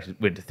between, so I actually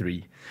went to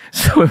 3.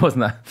 So it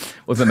wasn't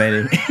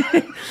many.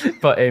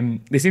 But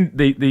they seemed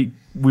we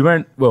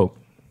weren't well.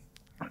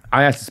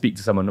 I asked to speak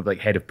to someone like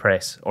head of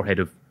press or head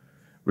of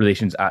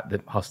relations at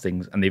the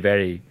hustings, and they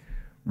very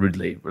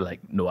rudely were like,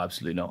 "No,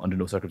 absolutely not, under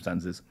no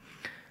circumstances."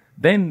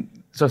 Then,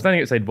 so I was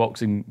standing outside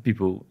boxing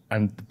people,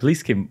 and the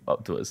police came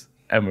up to us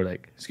and were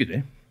like, "Excuse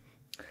me,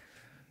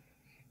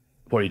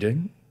 what are you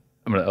doing?"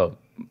 I'm like, "Oh,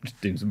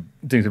 just doing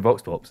some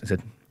vox pops." They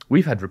said,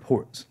 "We've had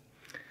reports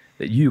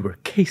that you were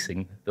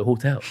casing the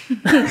hotel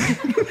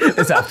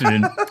this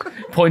afternoon."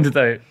 Pointed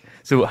out.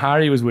 So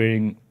Harry was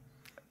wearing.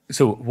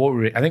 So what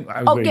were we? I think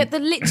I was wearing. get the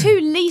 2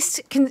 least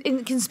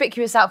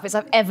inconspicuous outfits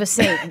I've ever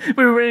seen.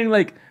 We were wearing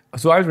like.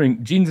 So I was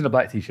wearing jeans and a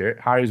black t-shirt.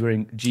 Harry was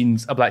wearing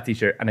jeans, a black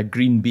t-shirt, and a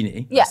green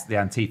beanie. Yeah. It's the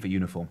Antifa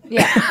uniform.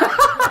 Yeah.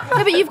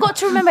 No, but you've got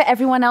to remember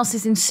everyone else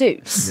is in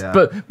suits. Yeah.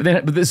 But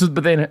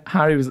then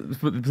Harry was. The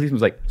policeman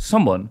was like,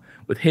 someone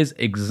with his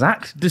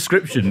exact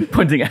description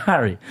pointing at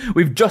Harry.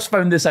 We've just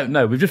found this out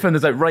now. We've just found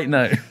this out right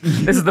now.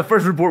 This is the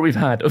first report we've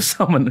had of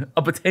someone,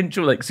 a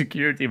potential like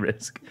security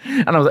risk.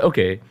 And I was like,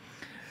 okay,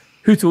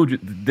 who told you?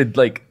 Did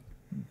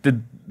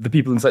the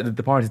people inside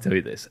the party tell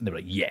you this? And they were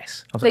like,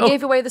 yes. I was They like,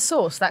 gave away the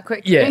source that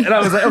quickly. yeah. And I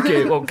was like,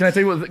 okay, well, can I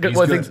tell you what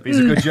I think? He's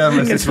a good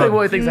journalist. Can I tell you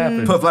what I think's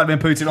happened? Put Vladimir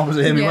Putin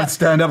opposite him. He Yeah. won't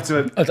stand up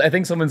to him. I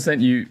think someone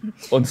sent you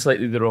on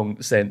slightly the wrong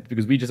scent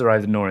because we just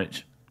arrived in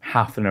Norwich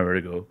half an hour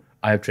ago.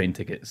 I have train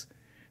tickets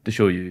to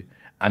show you.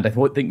 And I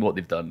think what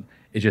they've done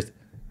is just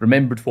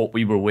remembered what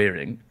we were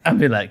wearing and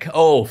be like,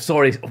 oh,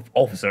 sorry,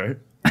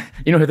 officer.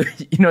 You know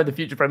the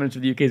future Prime Minister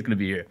of the UK is going to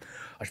be here.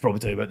 I should probably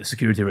tell you about the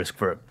security risk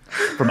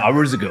from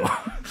hours ago.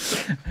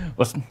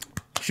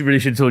 She really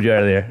should have told you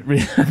earlier.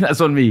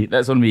 That's on me.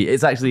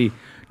 It's actually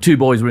 2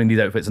 boys wearing these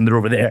outfits and they're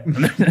over there.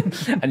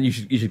 And you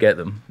should get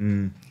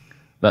them.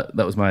 That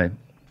was my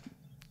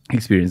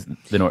experience,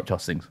 the Norwich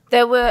hustings.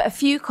 There were a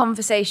few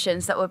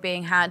conversations that were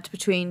being had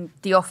between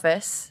the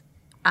office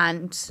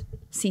and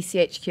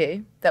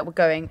CCHQ that were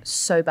going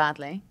so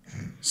badly.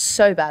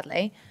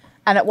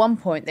 And at one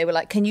point, they were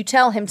like, can you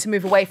tell him to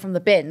move away from the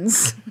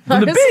bins?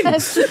 From the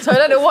bins? So I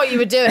don't know what you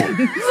were doing.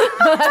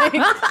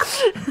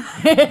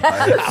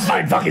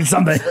 Find fucking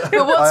something.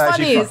 But what's I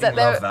funny actually is that fucking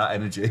love there, that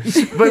energy.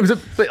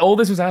 But all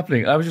this was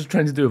happening. I was just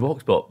trying to do a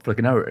vox pop for like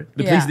an hour.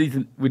 The police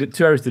we did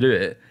 2 hours to do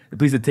it. The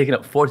police had taken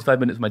up 45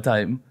 minutes of my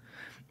time.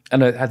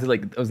 And I had to I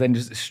was then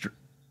just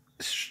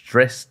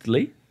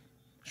stressfully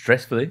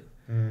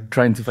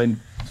trying to find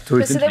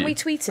Tories but so then we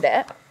tweeted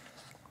it,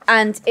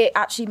 and it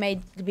actually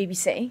made the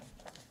BBC.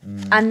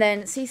 And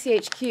then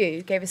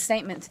CCHQ gave a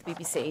statement to the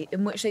BBC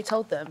in which they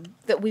told them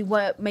that we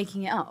were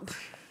making it up.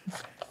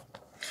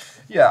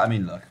 Yeah, I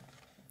mean, look.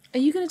 Are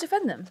you going to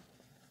defend them?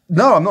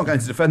 No, I'm not going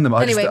to defend them.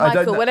 Anyway, I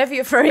Michael, don't know, whenever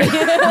you're free.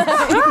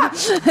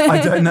 I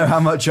don't know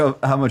how much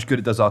good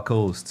it does our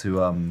cause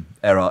to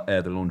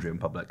air the laundry in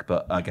public,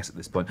 but I guess at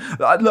this point,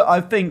 look, I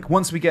think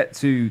once we get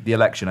to the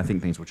election, I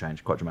think things will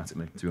change quite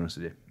dramatically. To be honest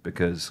with you,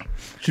 because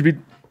Should we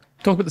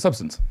talk about the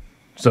substance?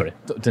 Sorry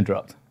to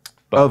interrupt.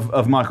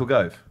 of Michael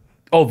Gove.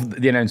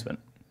 Of the announcement.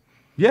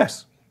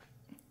 Yes.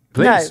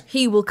 Please. No,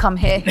 he will come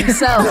here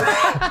himself.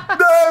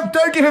 No,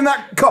 don't give him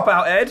that cop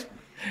out, Ed.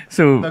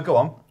 So No, go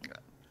on.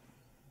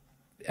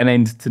 an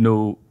end to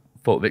no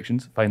fault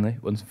evictions, finally,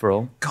 once and for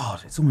all.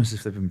 God, it's almost as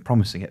if they've been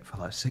promising it for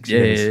like 6 Yeah,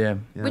 years. yeah.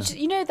 Which,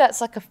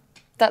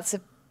 that's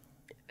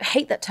I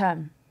hate that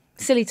term.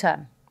 Silly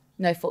term.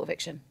 No fault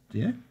eviction.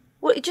 Yeah.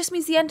 Well, it just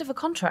means the end of a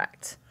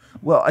contract.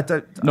 Well, I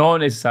don't.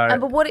 Not necessarily.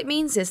 But what it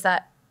means is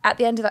that at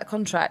the end of that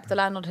contract, the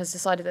landlord has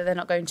decided that they're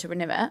not going to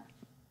renew it,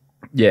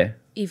 Yeah.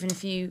 even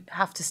if you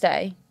have to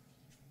stay.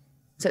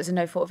 So it's a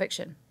no fault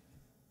eviction.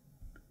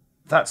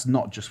 That's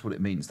not just what it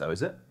means, though,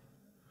 is it?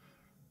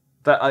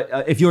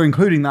 if you're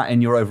including that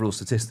in your overall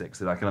statistics,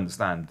 then I can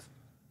understand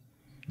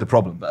the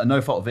problem. But a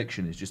no-fault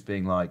eviction is just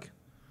being like,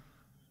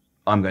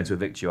 I'm going to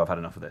evict you. I've had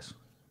enough of this.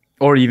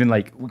 Or even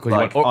like because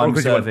Like, you I'm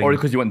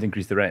you want to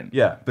increase the rent.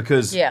 Yeah,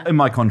 because Yeah. in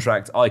my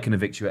contract, I can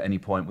evict you at any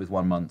point with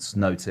 1 month's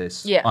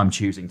notice. Yeah. I'm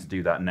choosing to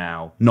do that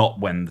now, not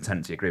when the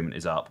tenancy agreement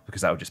is up,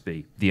 because that would just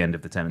be the end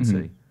of the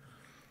tenancy.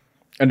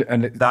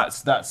 And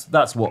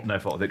That's what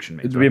no-fault eviction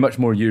means. it would be a much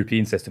more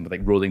European system with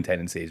like rolling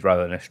tenancies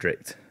rather than a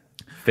strict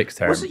fixed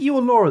term. Was it you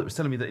or Laura that was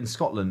telling me that in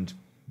Scotland,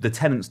 the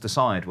tenants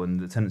decide when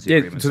the tenancy Yeah,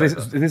 agreement so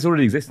is this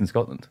already exists in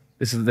Scotland.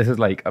 This is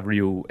like a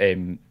real.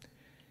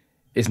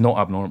 It's not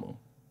abnormal.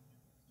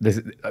 There's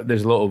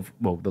a lot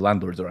of the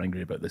landlords are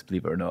angry about this,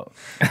 believe it or not.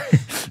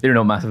 They're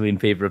not massively in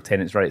favour of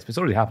tenants' rights, but it's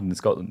already happened in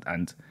Scotland.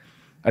 And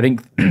I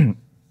think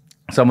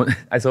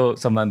I saw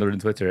some landlord on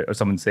Twitter or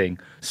someone saying,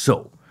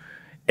 so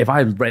if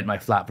I rent my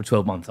flat for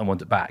 12 months and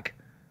want it back,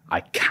 I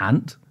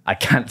can't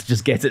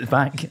just get it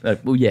back. Like,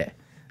 well, yeah,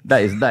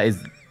 that is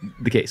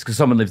the case because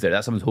someone lives there.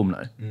 That's someone's home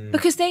now.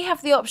 Because they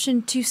have the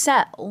option to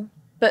sell,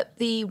 but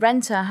the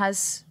renter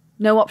has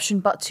no option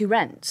but to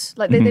rent.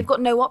 Like they've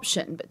got no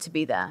option but to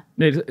be there.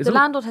 No, The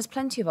landlord has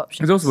plenty of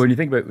options. It's also when you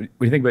think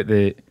about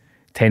the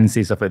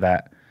tenancy stuff like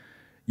that,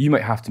 you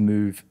might have to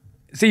move.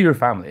 Say you're a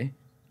family,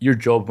 your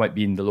job might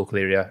be in the local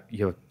area.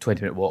 You have a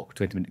 20-minute walk,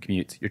 20-minute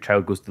commute. Your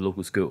child goes to the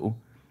local school.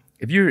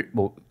 If you're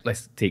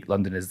let's take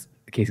London as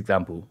a case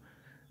example.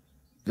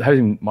 The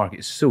housing market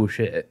is so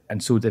shit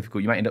and so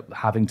difficult. You might end up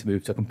having to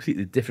move to a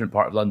completely different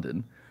part of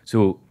London.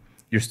 So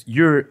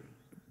your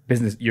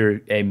business,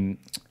 your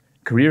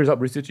career is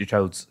uprooted. Your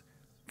child's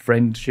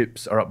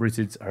friendships are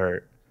uprooted.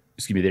 Their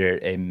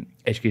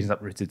education is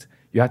uprooted.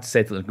 You have to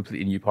settle in a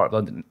completely new part of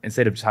London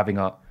instead of just having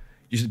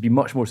you should be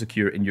much more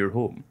secure in your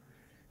home.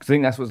 Because I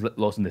think that's what's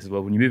lost in this as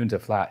well. When you move into a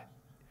flat,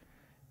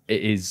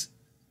 it is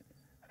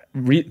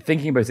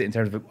thinking about it in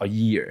terms of a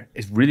year.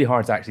 It's really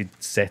hard to actually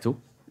settle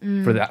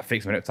for that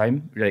fixed amount of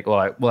time. You're like,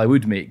 I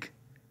would make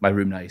my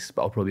room nice,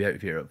 but I'll probably be out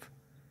of here of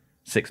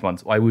 6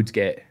 months. I would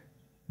get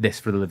this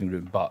for the living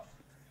room, but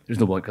there's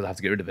no point because I have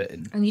to get rid of it.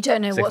 And you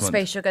don't know 6 what months.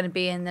 space you're going to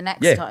be in the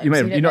next Yeah, time. you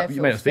might, so you don't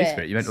know might have space fit.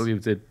 for it. You might not be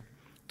able to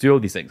do all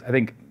these things. I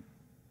think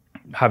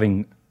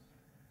having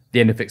the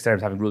end of fixed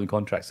terms, having rolling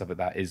contracts, stuff like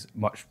that is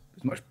much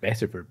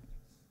better for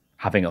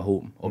having a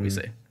home,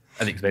 obviously,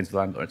 at the expense of the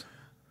landlord.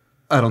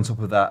 And on top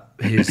of that,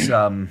 his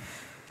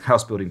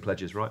house building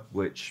pledges, right?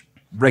 Which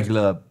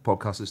regular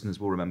podcast listeners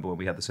will remember when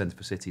we had the Centre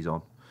for Cities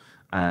on,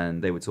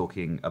 and they were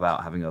talking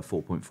about having a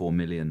 4.4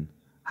 million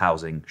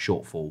housing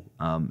shortfall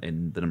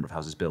in the number of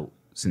houses built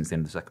since the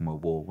end of the Second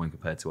World War when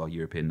compared to our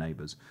European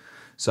neighbours.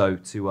 So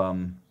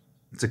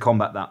to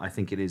combat that, I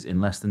think it is in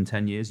less than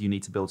 10 years, you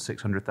need to build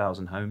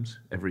 600,000 homes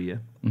every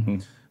year. Mm-hmm.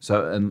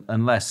 So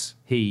unless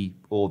he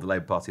or the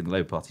Labour Party, and the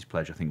Labour Party's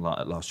pledge, I think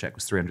last check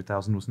was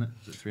 300,000, wasn't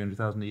it? Was it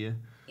 300,000 a year?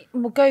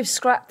 Well, Gove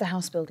scrapped the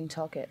house building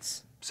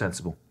targets.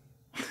 Sensible.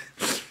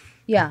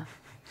 Yeah.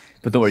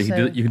 But don't worry, So-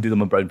 you can do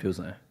them on brownfields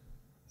now.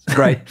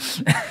 Great.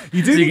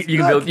 You do. So need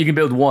to- you can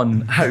build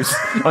one house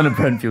on a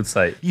brownfield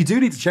site. You do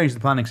need to change the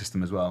planning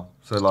system as well.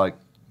 So like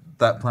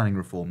that planning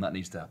reform that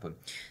needs to happen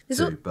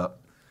too. But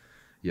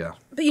yeah,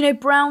 But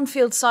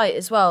brownfield site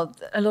as well,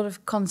 a lot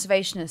of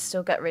conservationists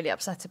still get really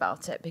upset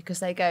about it because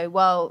they go,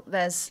 well,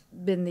 there's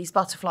been these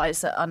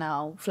butterflies that are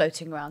now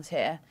floating around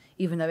here,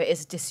 even though it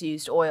is a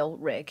disused oil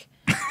rig.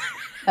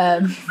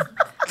 So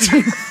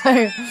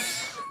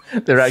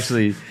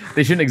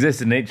They shouldn't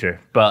exist in nature,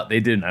 but they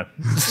do now.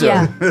 So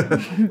yeah,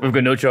 we've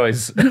got no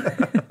choice.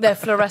 they're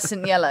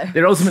fluorescent yellow.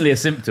 They're ultimately a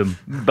symptom,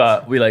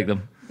 but we like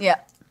them. Yeah.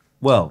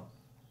 well,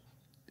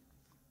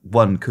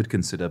 one could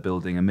consider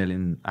building 1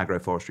 million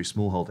agroforestry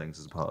smallholdings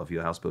as part of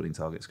your house building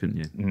targets, couldn't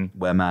you? Mm-hmm.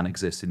 Where man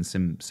exists in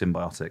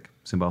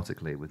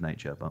symbiotically with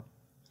nature, but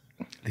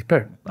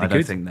I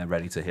don't think they're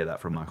ready to hear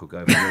that from Michael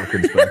Gove and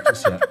Wilkinsburg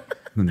just yet.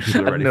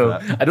 People are ready for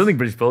that. I don't think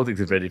British politics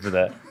is ready for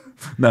that.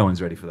 No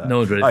one's ready for that. No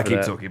one's ready I for keep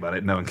that. talking about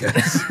it. No one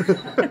cares.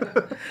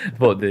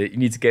 But you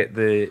need to get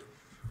the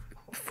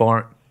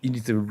farm. You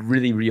need to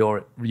really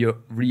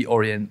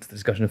reorient the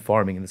discussion of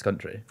farming in this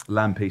country.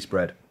 Land, peace,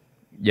 bread.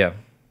 Yeah.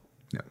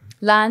 Yeah.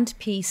 Land,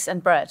 peace,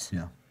 and bread.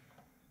 Yeah.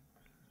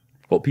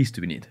 What peace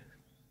do we need?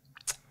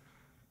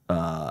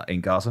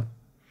 In Gaza,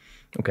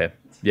 Okay.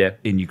 Yeah.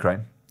 in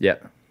Ukraine. Yeah.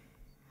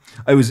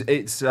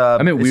 It's.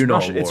 I mean, we're not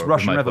Russian, at war, it's was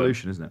Russian my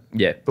Revolution, isn't it?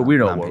 Yeah. But we're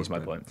not Land, at war. peace, Is my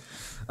bread.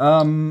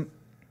 point.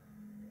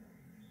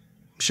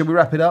 Should we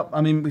wrap it up?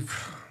 I mean, do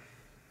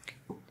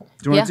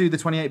you want Yeah. to do the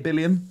 28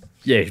 billion?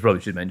 Yeah, you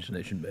probably should mention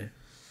it, shouldn't we?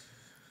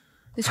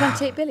 The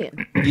 28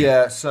 billion.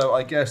 Yeah, so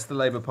I guess the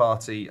Labour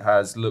Party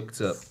has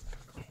looked at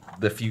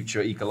the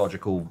future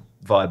ecological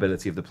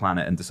viability of the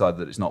planet and decided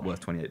that it's not worth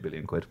 28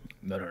 billion quid.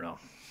 No. Do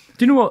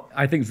you know what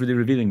I think is really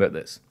revealing about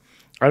this?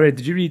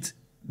 Did you read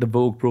the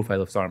Vogue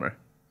profile of Starmer?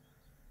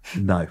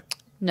 No.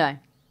 No,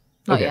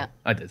 not Okay, yet.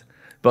 I did.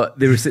 But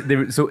they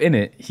were so in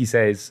it, he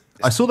says,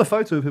 I saw the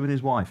photo of him and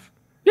his wife.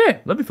 yeah,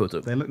 lovely photo.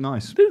 They look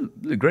nice. They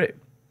look great.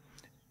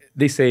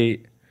 They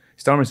say,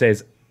 Starmer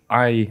says,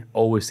 I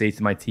always say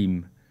to my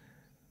team,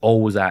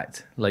 always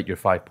act like you're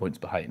 5 points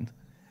behind.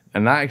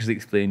 And that actually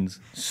explains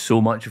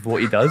so much of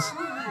what he does.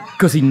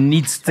 Because he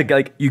needs to,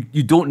 like,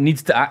 you don't need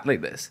to act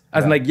like this.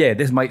 As in, like, yeah,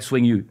 this might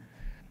swing you.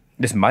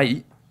 This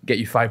might get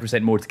you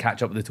 5% more to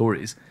catch up with the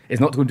Tories.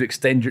 It's not going to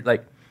extend your,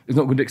 like, it's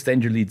not going to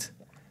extend your lead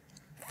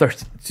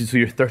 30, so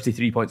you're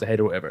 33 points ahead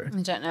or whatever.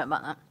 I don't know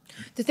about that.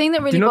 The thing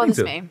that really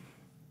bothers me.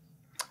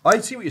 I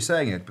see what you're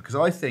saying, Ed, because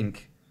I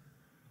think,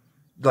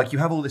 like, you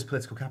have all this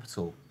political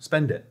capital,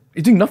 spend it.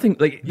 He's doing nothing.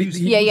 Like, He's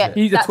a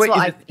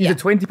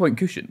 20-point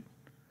cushion.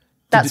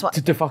 That's what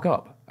to fuck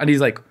up. And he's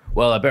like,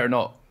 well, I better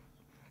not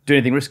do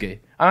anything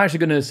risky. I'm actually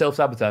going to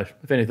self-sabotage,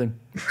 if anything.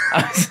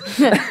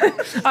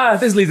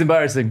 This lead's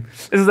embarrassing.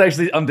 This is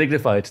actually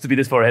undignified to be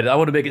this far ahead. I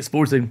want to make it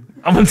sporting.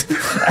 I want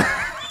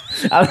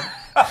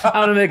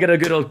to make it a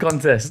good old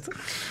contest.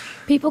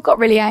 People got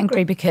really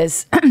angry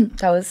because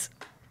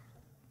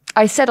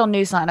I said on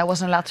Newsnight I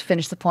wasn't allowed to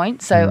finish the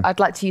point, so I'd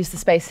like to use the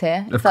space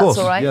here, if that's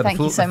all right. Thank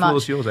you so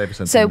much.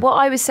 Yours, so what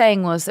I was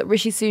saying was that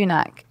Rishi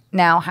Sunak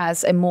now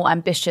has a more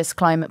ambitious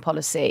climate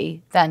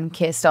policy than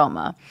Keir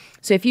Starmer.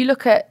 So if you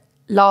look at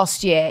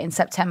last year in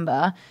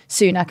September,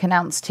 Sunak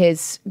announced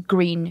his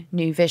Green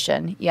New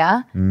Vision,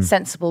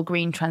 sensible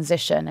green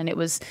transition, and it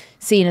was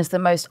seen as the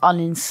most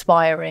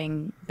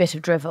uninspiring bit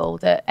of drivel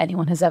that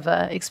anyone has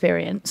ever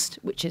experienced,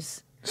 which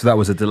is... So that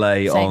was a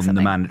delay on something.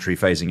 the mandatory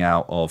phasing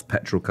out of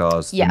petrol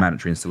cars, the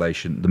mandatory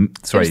installation.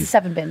 It was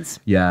 7 bins.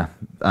 Yeah.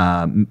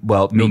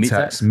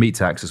 Meat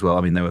tax as well.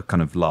 I mean, they were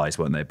kind of lies,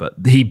 weren't they? But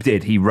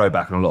he rode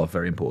back on a lot of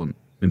very important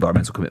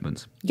environmental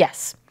commitments.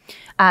 Yes.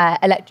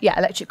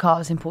 Electric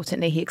cars,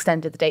 importantly, he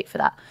extended the date for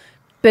that.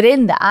 But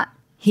in that,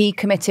 he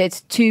committed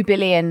 $2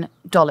 billion,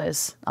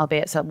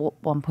 albeit it's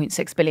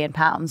 £1.6 billion,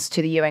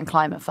 to the UN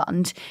Climate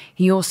Fund.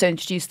 He also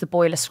introduced the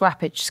boiler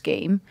scrappage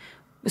scheme,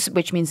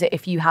 which means that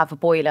if you have a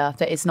boiler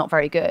that is not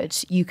very good,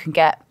 you can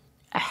get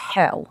a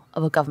hell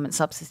of a government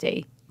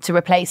subsidy to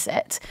replace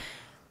it.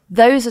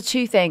 Those are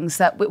two things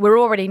that we're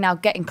already now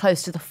getting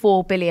close to the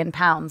 £4 billion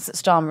that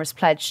Starmer has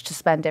pledged to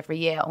spend every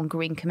year on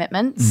green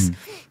commitments.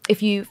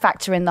 If you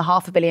factor in the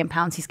 £500 million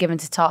he's given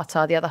to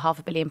Tata, the other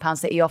 £500 million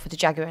that he offered to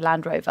Jaguar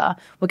Land Rover,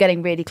 we're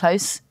getting really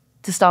close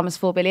to Starmer's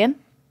 £4 billion. Do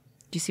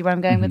you see where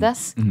I'm going with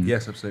this?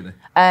 Yes, absolutely.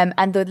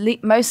 And the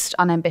most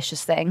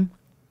unambitious thing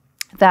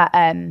that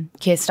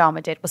Keir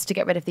Starmer did was to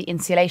get rid of the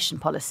insulation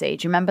policy.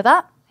 Do you remember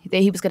that?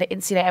 He was going to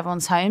insulate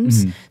everyone's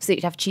homes so that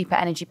you'd have cheaper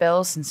energy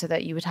bills and so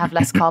that you would have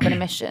less carbon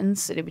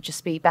emissions, so it would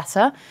just be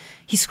better.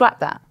 He scrapped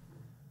that.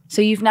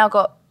 So you've now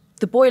got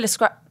the boiler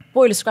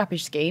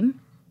scrappage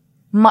scheme,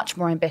 much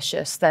more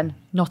ambitious than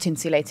not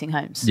insulating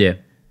homes. Yeah.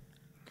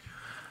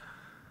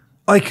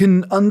 I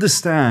can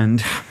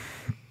understand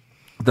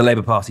the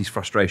Labour Party's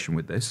frustration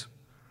with this,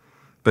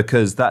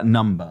 because that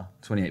number,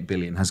 28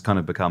 billion, has kind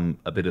of become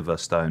a bit of a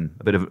stone,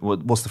 a bit of,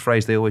 what's the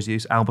phrase they always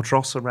use?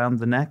 Albatross around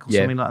the neck or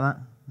something like that?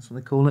 That's what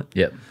they call it?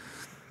 Yeah.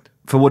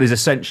 For what is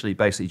essentially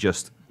basically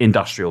just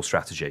industrial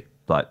strategy.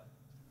 Like,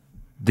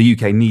 the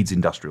UK needs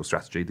industrial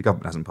strategy. The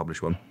government hasn't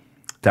published one.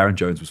 Darren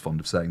Jones was fond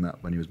of saying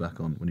that when he was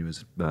back on, when he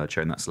was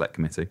chairing that select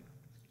committee.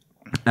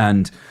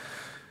 And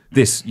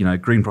this,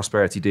 green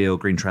prosperity deal,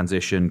 green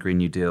transition, Green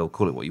New Deal,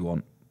 call it what you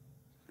want,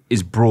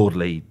 is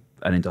broadly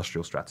an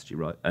industrial strategy,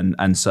 right?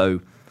 And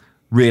so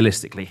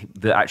realistically,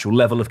 the actual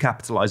level of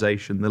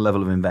capitalisation, the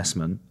level of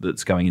investment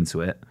that's going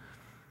into it,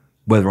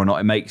 whether or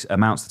not it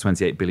amounts to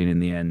 28 billion in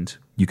the end,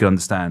 you can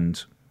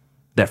understand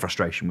their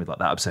frustration with that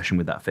obsession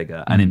with that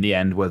figure. And in the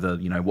end, whether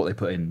what they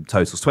put in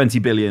totals 20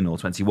 billion or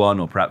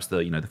 21, or perhaps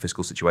the the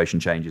fiscal situation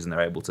changes and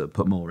they're able to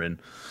put more in,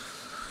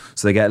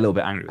 so they get a little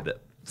bit angry with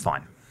it.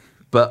 Fine,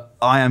 but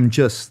I am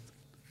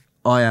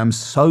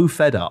so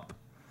fed up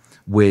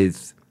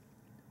with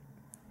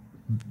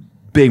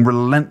being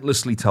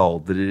relentlessly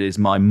told that it is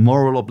my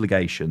moral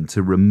obligation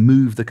to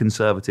remove the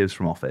Conservatives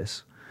from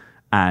office,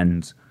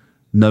 and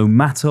no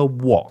matter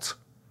what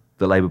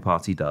the Labour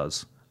Party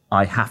does,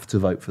 I have to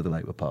vote for the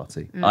Labour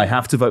Party. I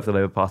have to vote for the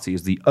Labour Party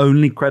as the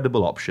only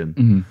credible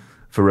option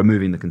for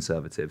removing the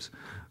Conservatives,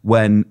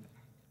 when,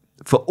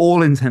 for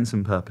all intents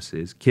and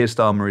purposes, Keir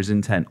Starmer is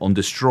intent on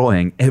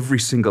destroying every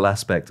single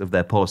aspect of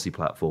their policy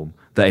platform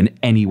that in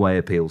any way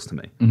appeals to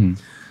me.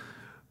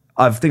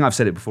 I think I've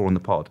said it before on the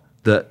pod,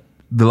 that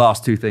the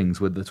last two things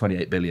were the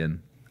 28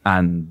 billion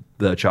and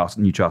the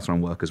new Charter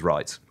on Workers'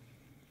 Rights.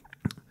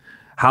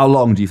 How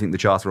long do you think the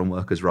Charter on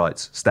Workers'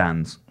 Rights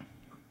stands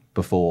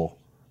before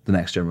the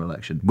next general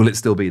election? Will it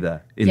still be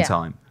there in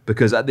time?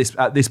 Because at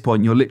this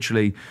point, you're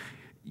literally...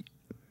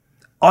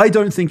 I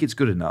don't think it's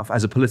good enough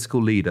as a political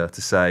leader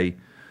to say,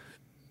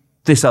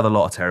 this other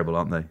lot are terrible,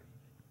 aren't they?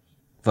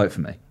 Vote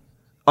for me.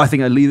 I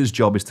think a leader's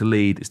job is to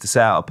lead, is to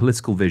set out a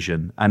political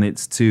vision, and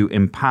it's to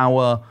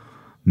empower,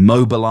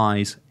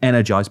 mobilise,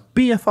 energise,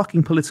 be a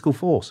fucking political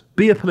force,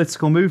 be a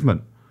political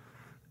movement.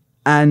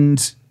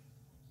 And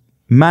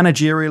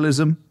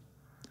managerialism,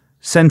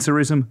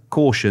 centrism,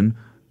 caution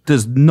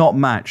does not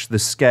match the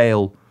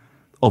scale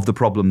of the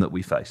problem that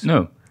we face.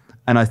 No.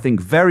 And I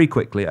think very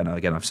quickly, and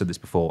again, I've said this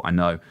before, I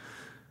know,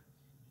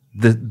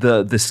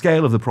 the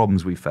scale of the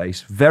problems we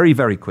face very,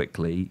 very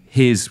quickly,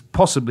 his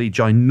possibly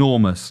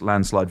ginormous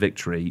landslide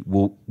victory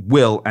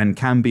will and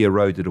can be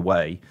eroded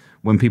away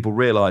when people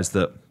realise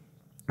that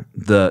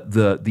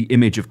the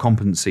image of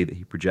competency that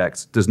he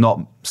projects does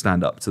not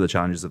stand up to the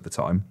challenges of the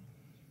time.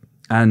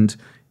 And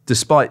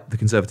despite the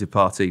Conservative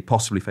Party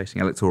possibly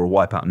facing electoral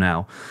wipeout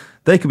now,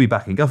 they could be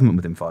back in government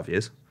within 5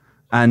 years.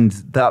 And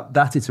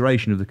that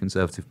iteration of the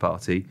Conservative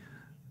Party,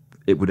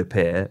 it would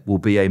appear, will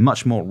be a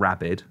much more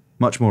rabid,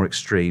 much more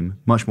extreme,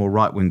 much more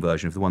right-wing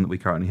version of the one that we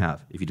currently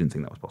have, if you didn't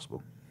think that was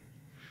possible.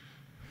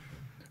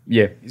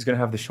 Yeah, he's going to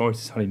have the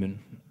shortest honeymoon.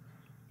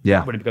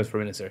 Yeah. When he becomes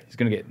Prime Minister. He's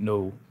going to get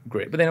no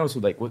great. But then also,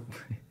 like, what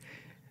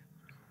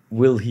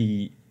will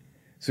he...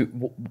 So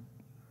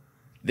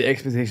the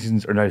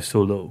expectations are now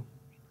so low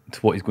to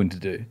what he's going to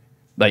do.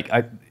 Like,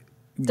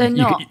 They're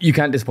not. You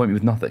can't disappoint me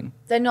with nothing.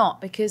 They're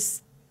not,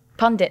 because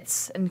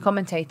pundits and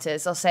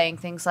commentators are saying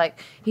things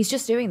like, he's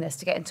just doing this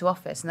to get into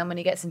office, and then when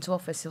he gets into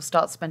office, he'll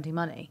start spending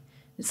money.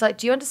 It's like,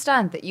 do you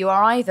understand that you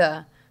are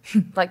either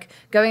like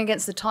going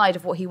against the tide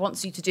of what he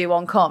wants you to do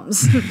on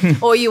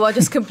comms, or you are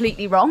just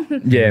completely wrong?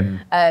 Yeah.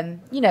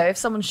 If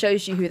someone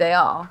shows you who they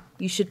are,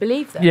 you should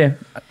believe them. Yeah.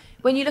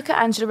 When you look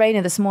at Angela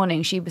Rayner this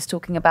morning, she was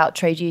talking about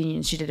trade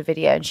unions. She did a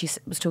video and she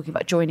was talking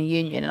about join a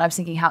union. And I was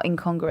thinking how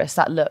incongruous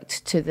that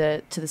looked to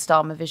the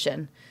Starmer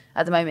vision.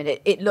 At the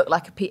moment, it looked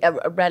like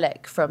a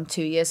relic from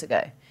 2 years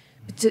ago.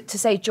 To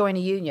say join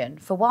a union,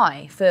 for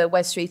why? For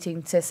Wes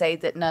Streeting to say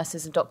that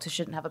nurses and doctors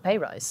shouldn't have a pay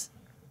rise.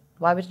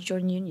 Why would you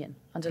join a union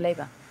under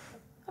Labour?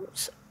 I'm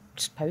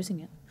just posing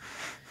it.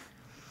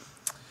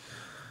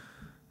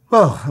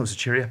 Well, that was a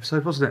cheery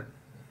episode, wasn't it?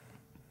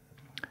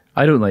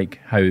 I don't like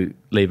how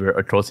Labour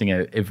are trotting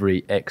out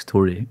every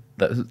ex-Tory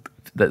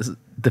that's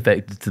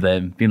defected to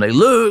them, being like,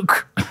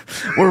 look,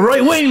 we're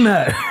right-wing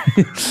now.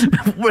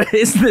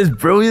 Isn't this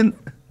brilliant?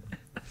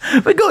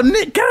 We got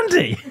Nick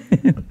Candy.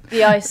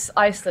 The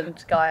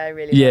Iceland guy, I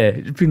really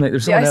like. It's been like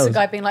there's the someone Iceland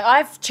else. guy being like,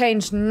 I've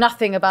changed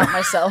nothing about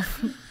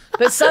myself,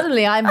 but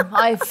suddenly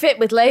I fit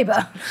with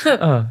Labour.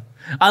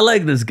 I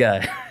like this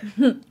guy.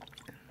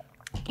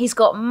 He's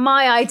got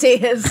my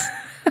ideas.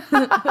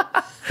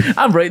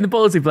 I'm writing the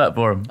policy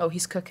platform. Oh,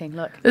 he's cooking,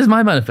 look. This is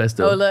my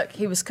manifesto. Oh, look,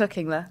 he was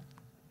cooking there.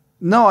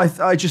 No, I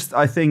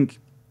think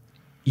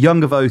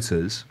younger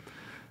voters,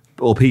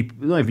 or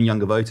people, not even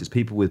younger voters,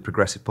 people with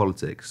progressive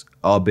politics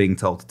are being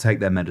told to take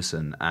their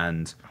medicine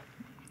and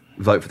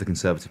vote for the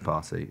Conservative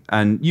Party.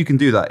 And you can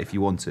do that if you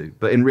want to.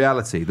 But in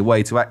reality, the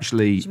way to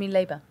actually... Do you mean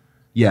Labour?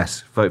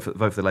 Yes, vote for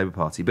the Labour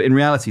Party. But in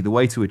reality, the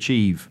way to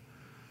achieve...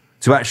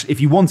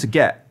 if you want to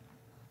get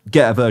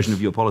a version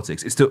of your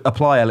politics, is to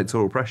apply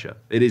electoral pressure.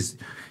 It is...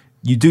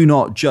 You do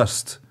not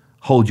just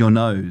hold your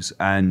nose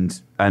and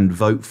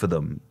vote for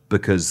them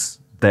because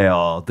they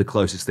are the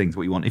closest thing to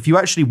what you want. If you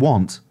actually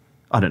want,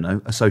 I don't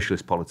know, a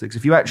socialist politics,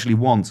 if you actually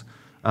want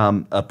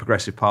a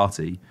progressive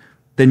party,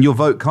 then your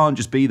vote can't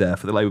just be there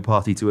for the Labour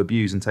Party to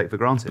abuse and take for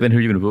granted. But then who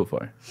are you going to vote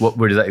for?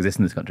 Where does that exist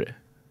in this country?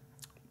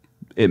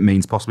 It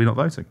means possibly not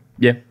voting.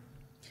 Yeah.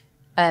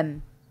 But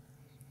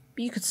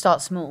you could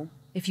start small.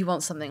 If you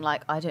want something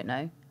like, I don't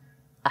know,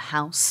 a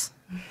house,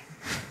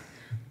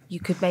 you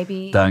could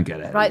maybe Don't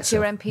get it write to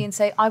your MP and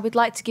say, I would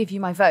like to give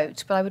you my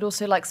vote, but I would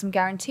also like some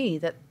guarantee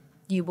that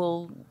you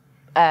will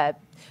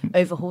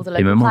overhaul the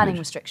local planning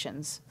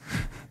restrictions.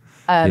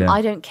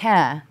 I don't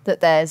care that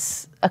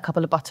there's a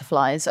couple of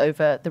butterflies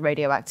over the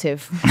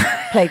radioactive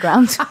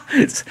playground.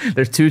 There's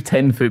 2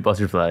 10-foot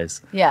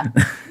butterflies. Yeah.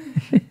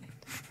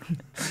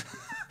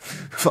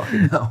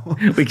 Fucking hell.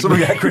 Someone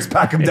get Chris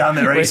Packham down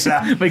there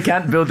ASAP. We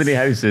can't build any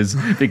houses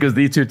because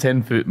these 2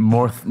 10-foot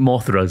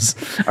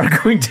Mothras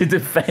are going to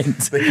defend.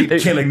 They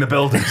keep killing the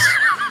builders.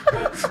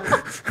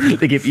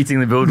 They keep eating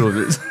the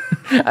bulldozers.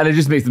 And it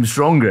just makes them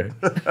stronger.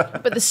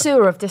 But the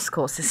sewer of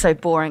discourse is so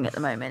boring at the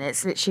moment.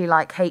 It's literally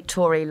like hate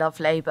Tory, love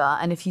Labour.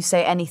 And if you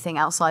say anything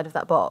outside of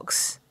that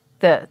box,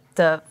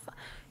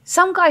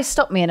 some guy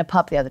stopped me in a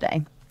pub the other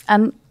day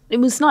and it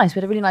was nice. We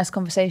had a really nice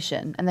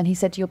conversation. And then he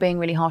said, you're being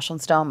really harsh on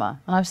Starmer.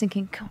 And I was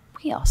thinking, God,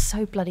 we are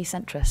so bloody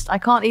centrist. I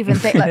can't even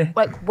think,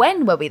 like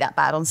when were we that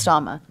bad on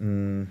Starmer?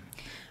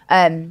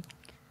 And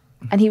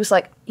he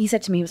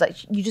said to me,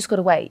 you just got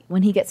to wait.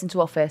 When he gets into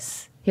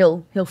office,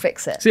 he'll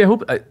fix it. See, I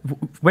hope,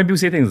 when people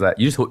say things like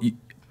that, you just hope,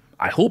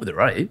 I hope they're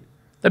right.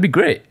 That'd be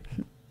great.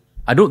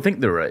 I don't think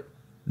they're right.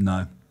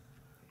 No.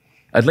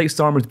 I'd like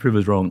Starmer to prove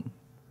us wrong.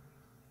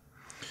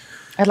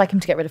 I'd like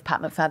him to get rid of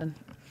Pat McFadden.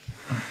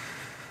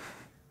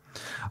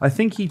 I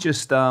think he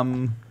just,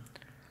 when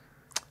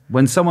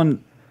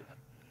someone,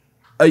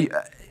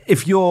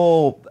 if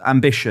your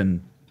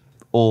ambition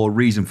or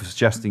reason for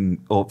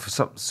suggesting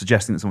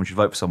that someone should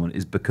vote for someone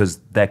is because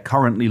they're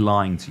currently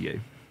lying to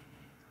you,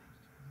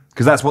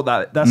 because that's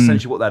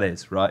essentially what that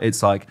is, right?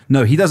 It's like,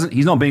 no,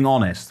 he's not being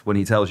honest when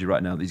he tells you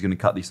right now that he's going to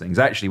cut these things.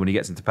 Actually, when he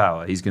gets into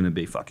power, he's going to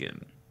be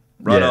fucking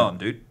right on,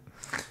 dude.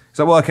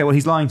 So, well, okay, well,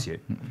 he's lying to you.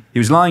 He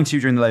was lying to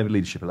you during the Labour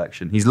leadership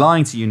election. He's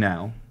lying to you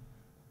now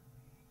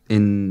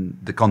in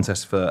the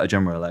contest for a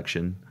general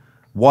election.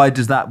 Why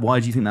do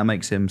you think that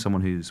makes him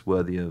someone who's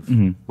worthy of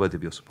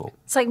your support?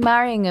 It's like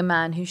marrying a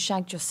man who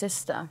shagged your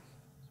sister.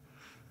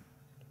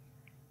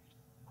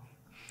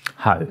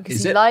 How?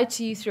 Because he lied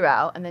to you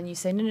throughout, and then you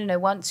say, no,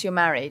 once you're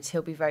married,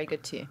 he'll be very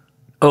good to you.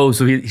 Oh,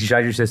 so he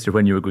shagged your sister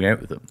when you were going out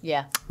with him?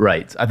 Yeah.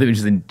 Right. I think it was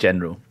just in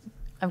general.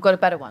 I've got a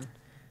better one.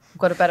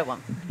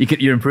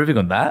 You're improving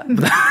on that?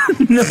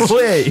 No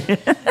way.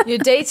 You're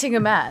dating a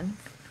man,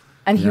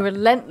 and he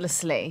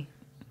relentlessly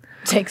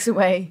takes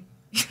away,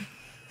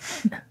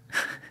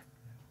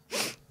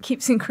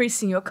 keeps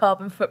increasing your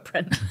carbon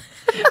footprint.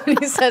 And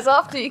he says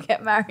after you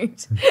get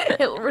married,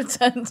 it'll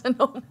return to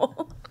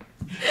normal.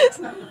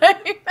 So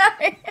you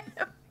marry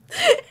him.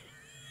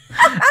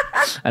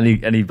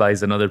 and he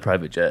buys another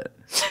private jet.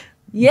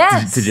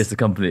 Yes. To just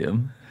accompany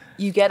him.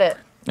 You get it.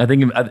 I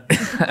think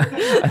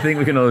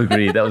we can all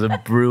agree that was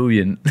a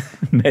brilliant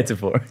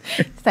metaphor.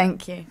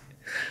 Thank you.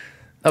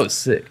 That was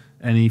sick.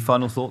 Any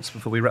final thoughts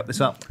before we wrap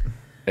this up?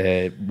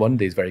 One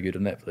Day is very good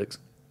on Netflix.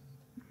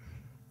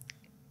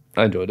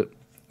 I enjoyed it.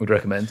 Would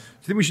recommend. Do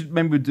you think we should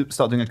maybe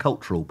start doing a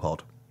cultural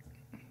pod?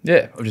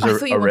 Yeah, or just I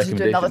thought you wanted to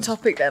do another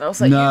topic then. I was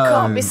like, you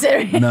can't be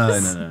serious.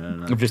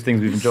 No. Of just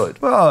things we've enjoyed.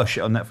 Well,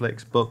 shit on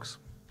Netflix, books.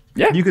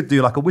 Yeah. You could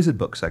do like a wizard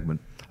book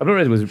segment. I've not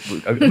read a wizard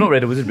book. I've not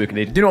read a wizard book in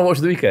ages. Do you know what I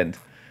watched the weekend?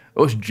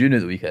 I watched June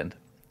at the weekend.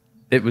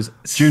 It was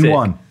June sick.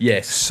 1?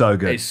 Yes. So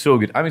good. It's so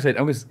good. I'm excited.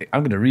 I'm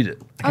going to read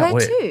it. I can't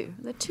wait. Two?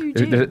 They're two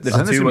Junes. There's I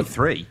think there's two going to be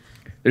 3.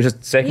 There's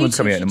a second You one two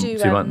coming out in should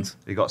do, 2 months.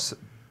 It got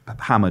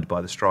hammered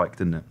by the strike,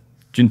 didn't it?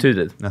 June 2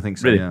 did. I think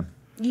so, Really? yeah.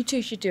 You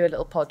two should do a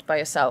little pod by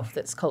yourself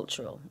that's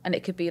cultural. And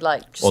it could be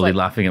like... just Ollie like,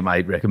 laughing at my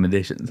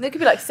recommendations. it could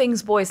be like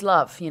things boys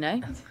love, you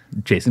know?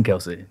 Jason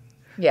Kelsey.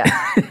 Yeah.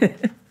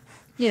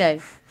 You know.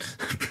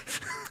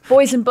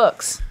 Boys and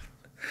books.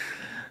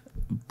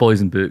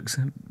 Boys and books.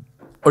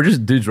 Or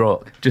just Dudes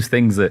Rock. Just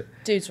things that...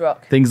 Dudes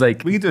rock. Things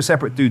like We could do a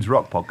separate Dudes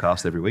Rock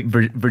podcast every week.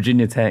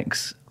 Virginia Tech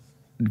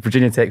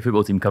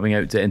football team coming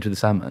out to Enter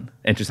Sandman,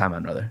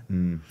 rather.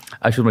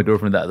 I showed my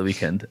girlfriend that at the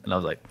weekend, and I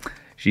was like,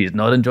 she is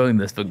not enjoying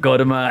this, but God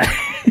am I.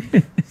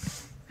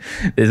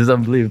 This is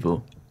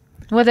unbelievable.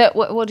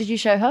 What did you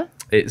show her?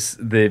 It's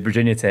the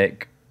Virginia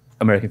Tech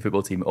American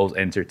football team all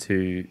enter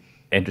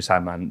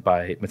Sandman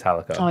by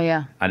Metallica. Oh,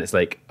 yeah. And it's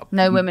like...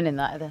 No women in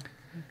that, are there?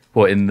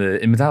 What, in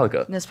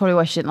Metallica? That's probably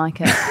why she didn't like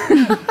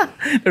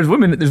it. There's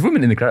women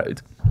in the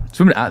crowd. There's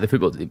women at the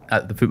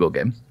football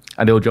game,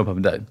 and they all jump up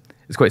and down.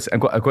 I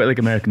quite like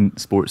American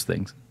sports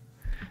things.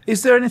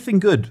 Is there anything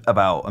good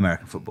about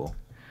American football?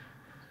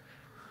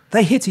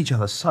 They hit each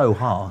other so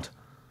hard.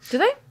 Do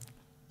they?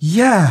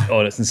 Yeah.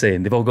 Oh, that's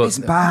insane. They've all got... It's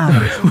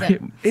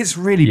bad. It's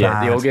really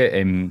bad. They all get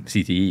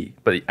CTE,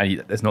 but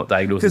it's not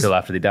diagnosed until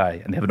after they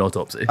die, and they have an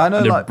autopsy. I know,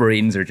 and their like-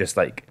 brains are just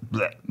like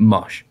Blech.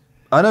 mush.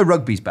 I know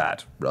rugby's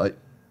bad, right?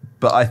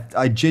 But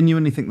I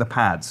genuinely think the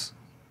pads...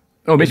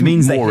 Oh, It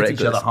means they hit more each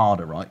reckless. other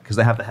harder, right? Because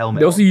they have the helmet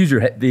They also on. use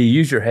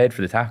your head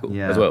for the tackle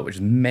Yeah. as well, which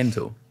is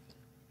mental.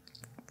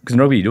 Because in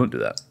rugby you don't do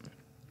that,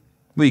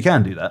 Well, you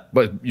can do that.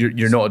 but you're not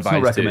It's not advised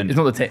to. recommended. It's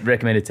not the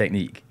recommended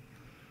technique.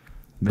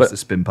 Missed the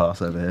spin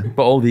pass over here.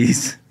 But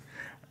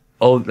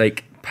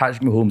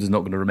Patrick Mahomes is not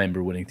going to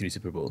remember winning 3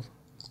 Super Bowls.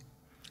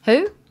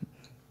 Who?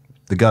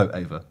 The GOAT,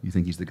 Ava. You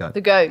think he's the GOAT? The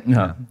goat.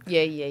 No,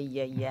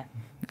 Yeah.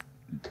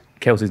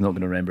 Kelsey's not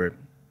going to remember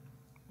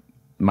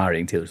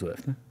marrying Taylor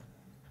Swift.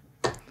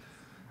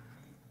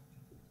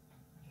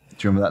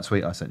 Do you remember that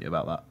tweet I sent you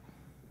about that?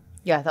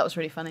 Yeah, that was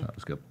really funny. That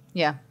was good.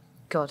 Yeah.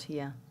 God,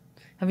 yeah.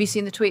 Have you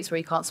seen the tweets where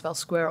you can't spell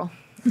squirrel?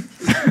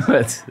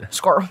 But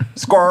Squirrel.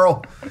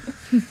 Squirrel.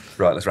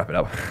 Right, let's wrap it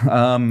up.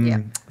 Yeah.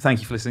 Thank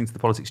you for listening to the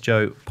Politics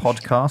Joe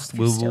podcast.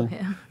 You're still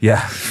here.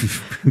 Yeah,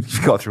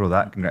 you've got through all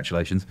that.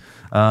 Congratulations.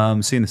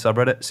 See you in the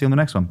subreddit. See you on the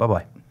next one.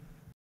 Bye-bye.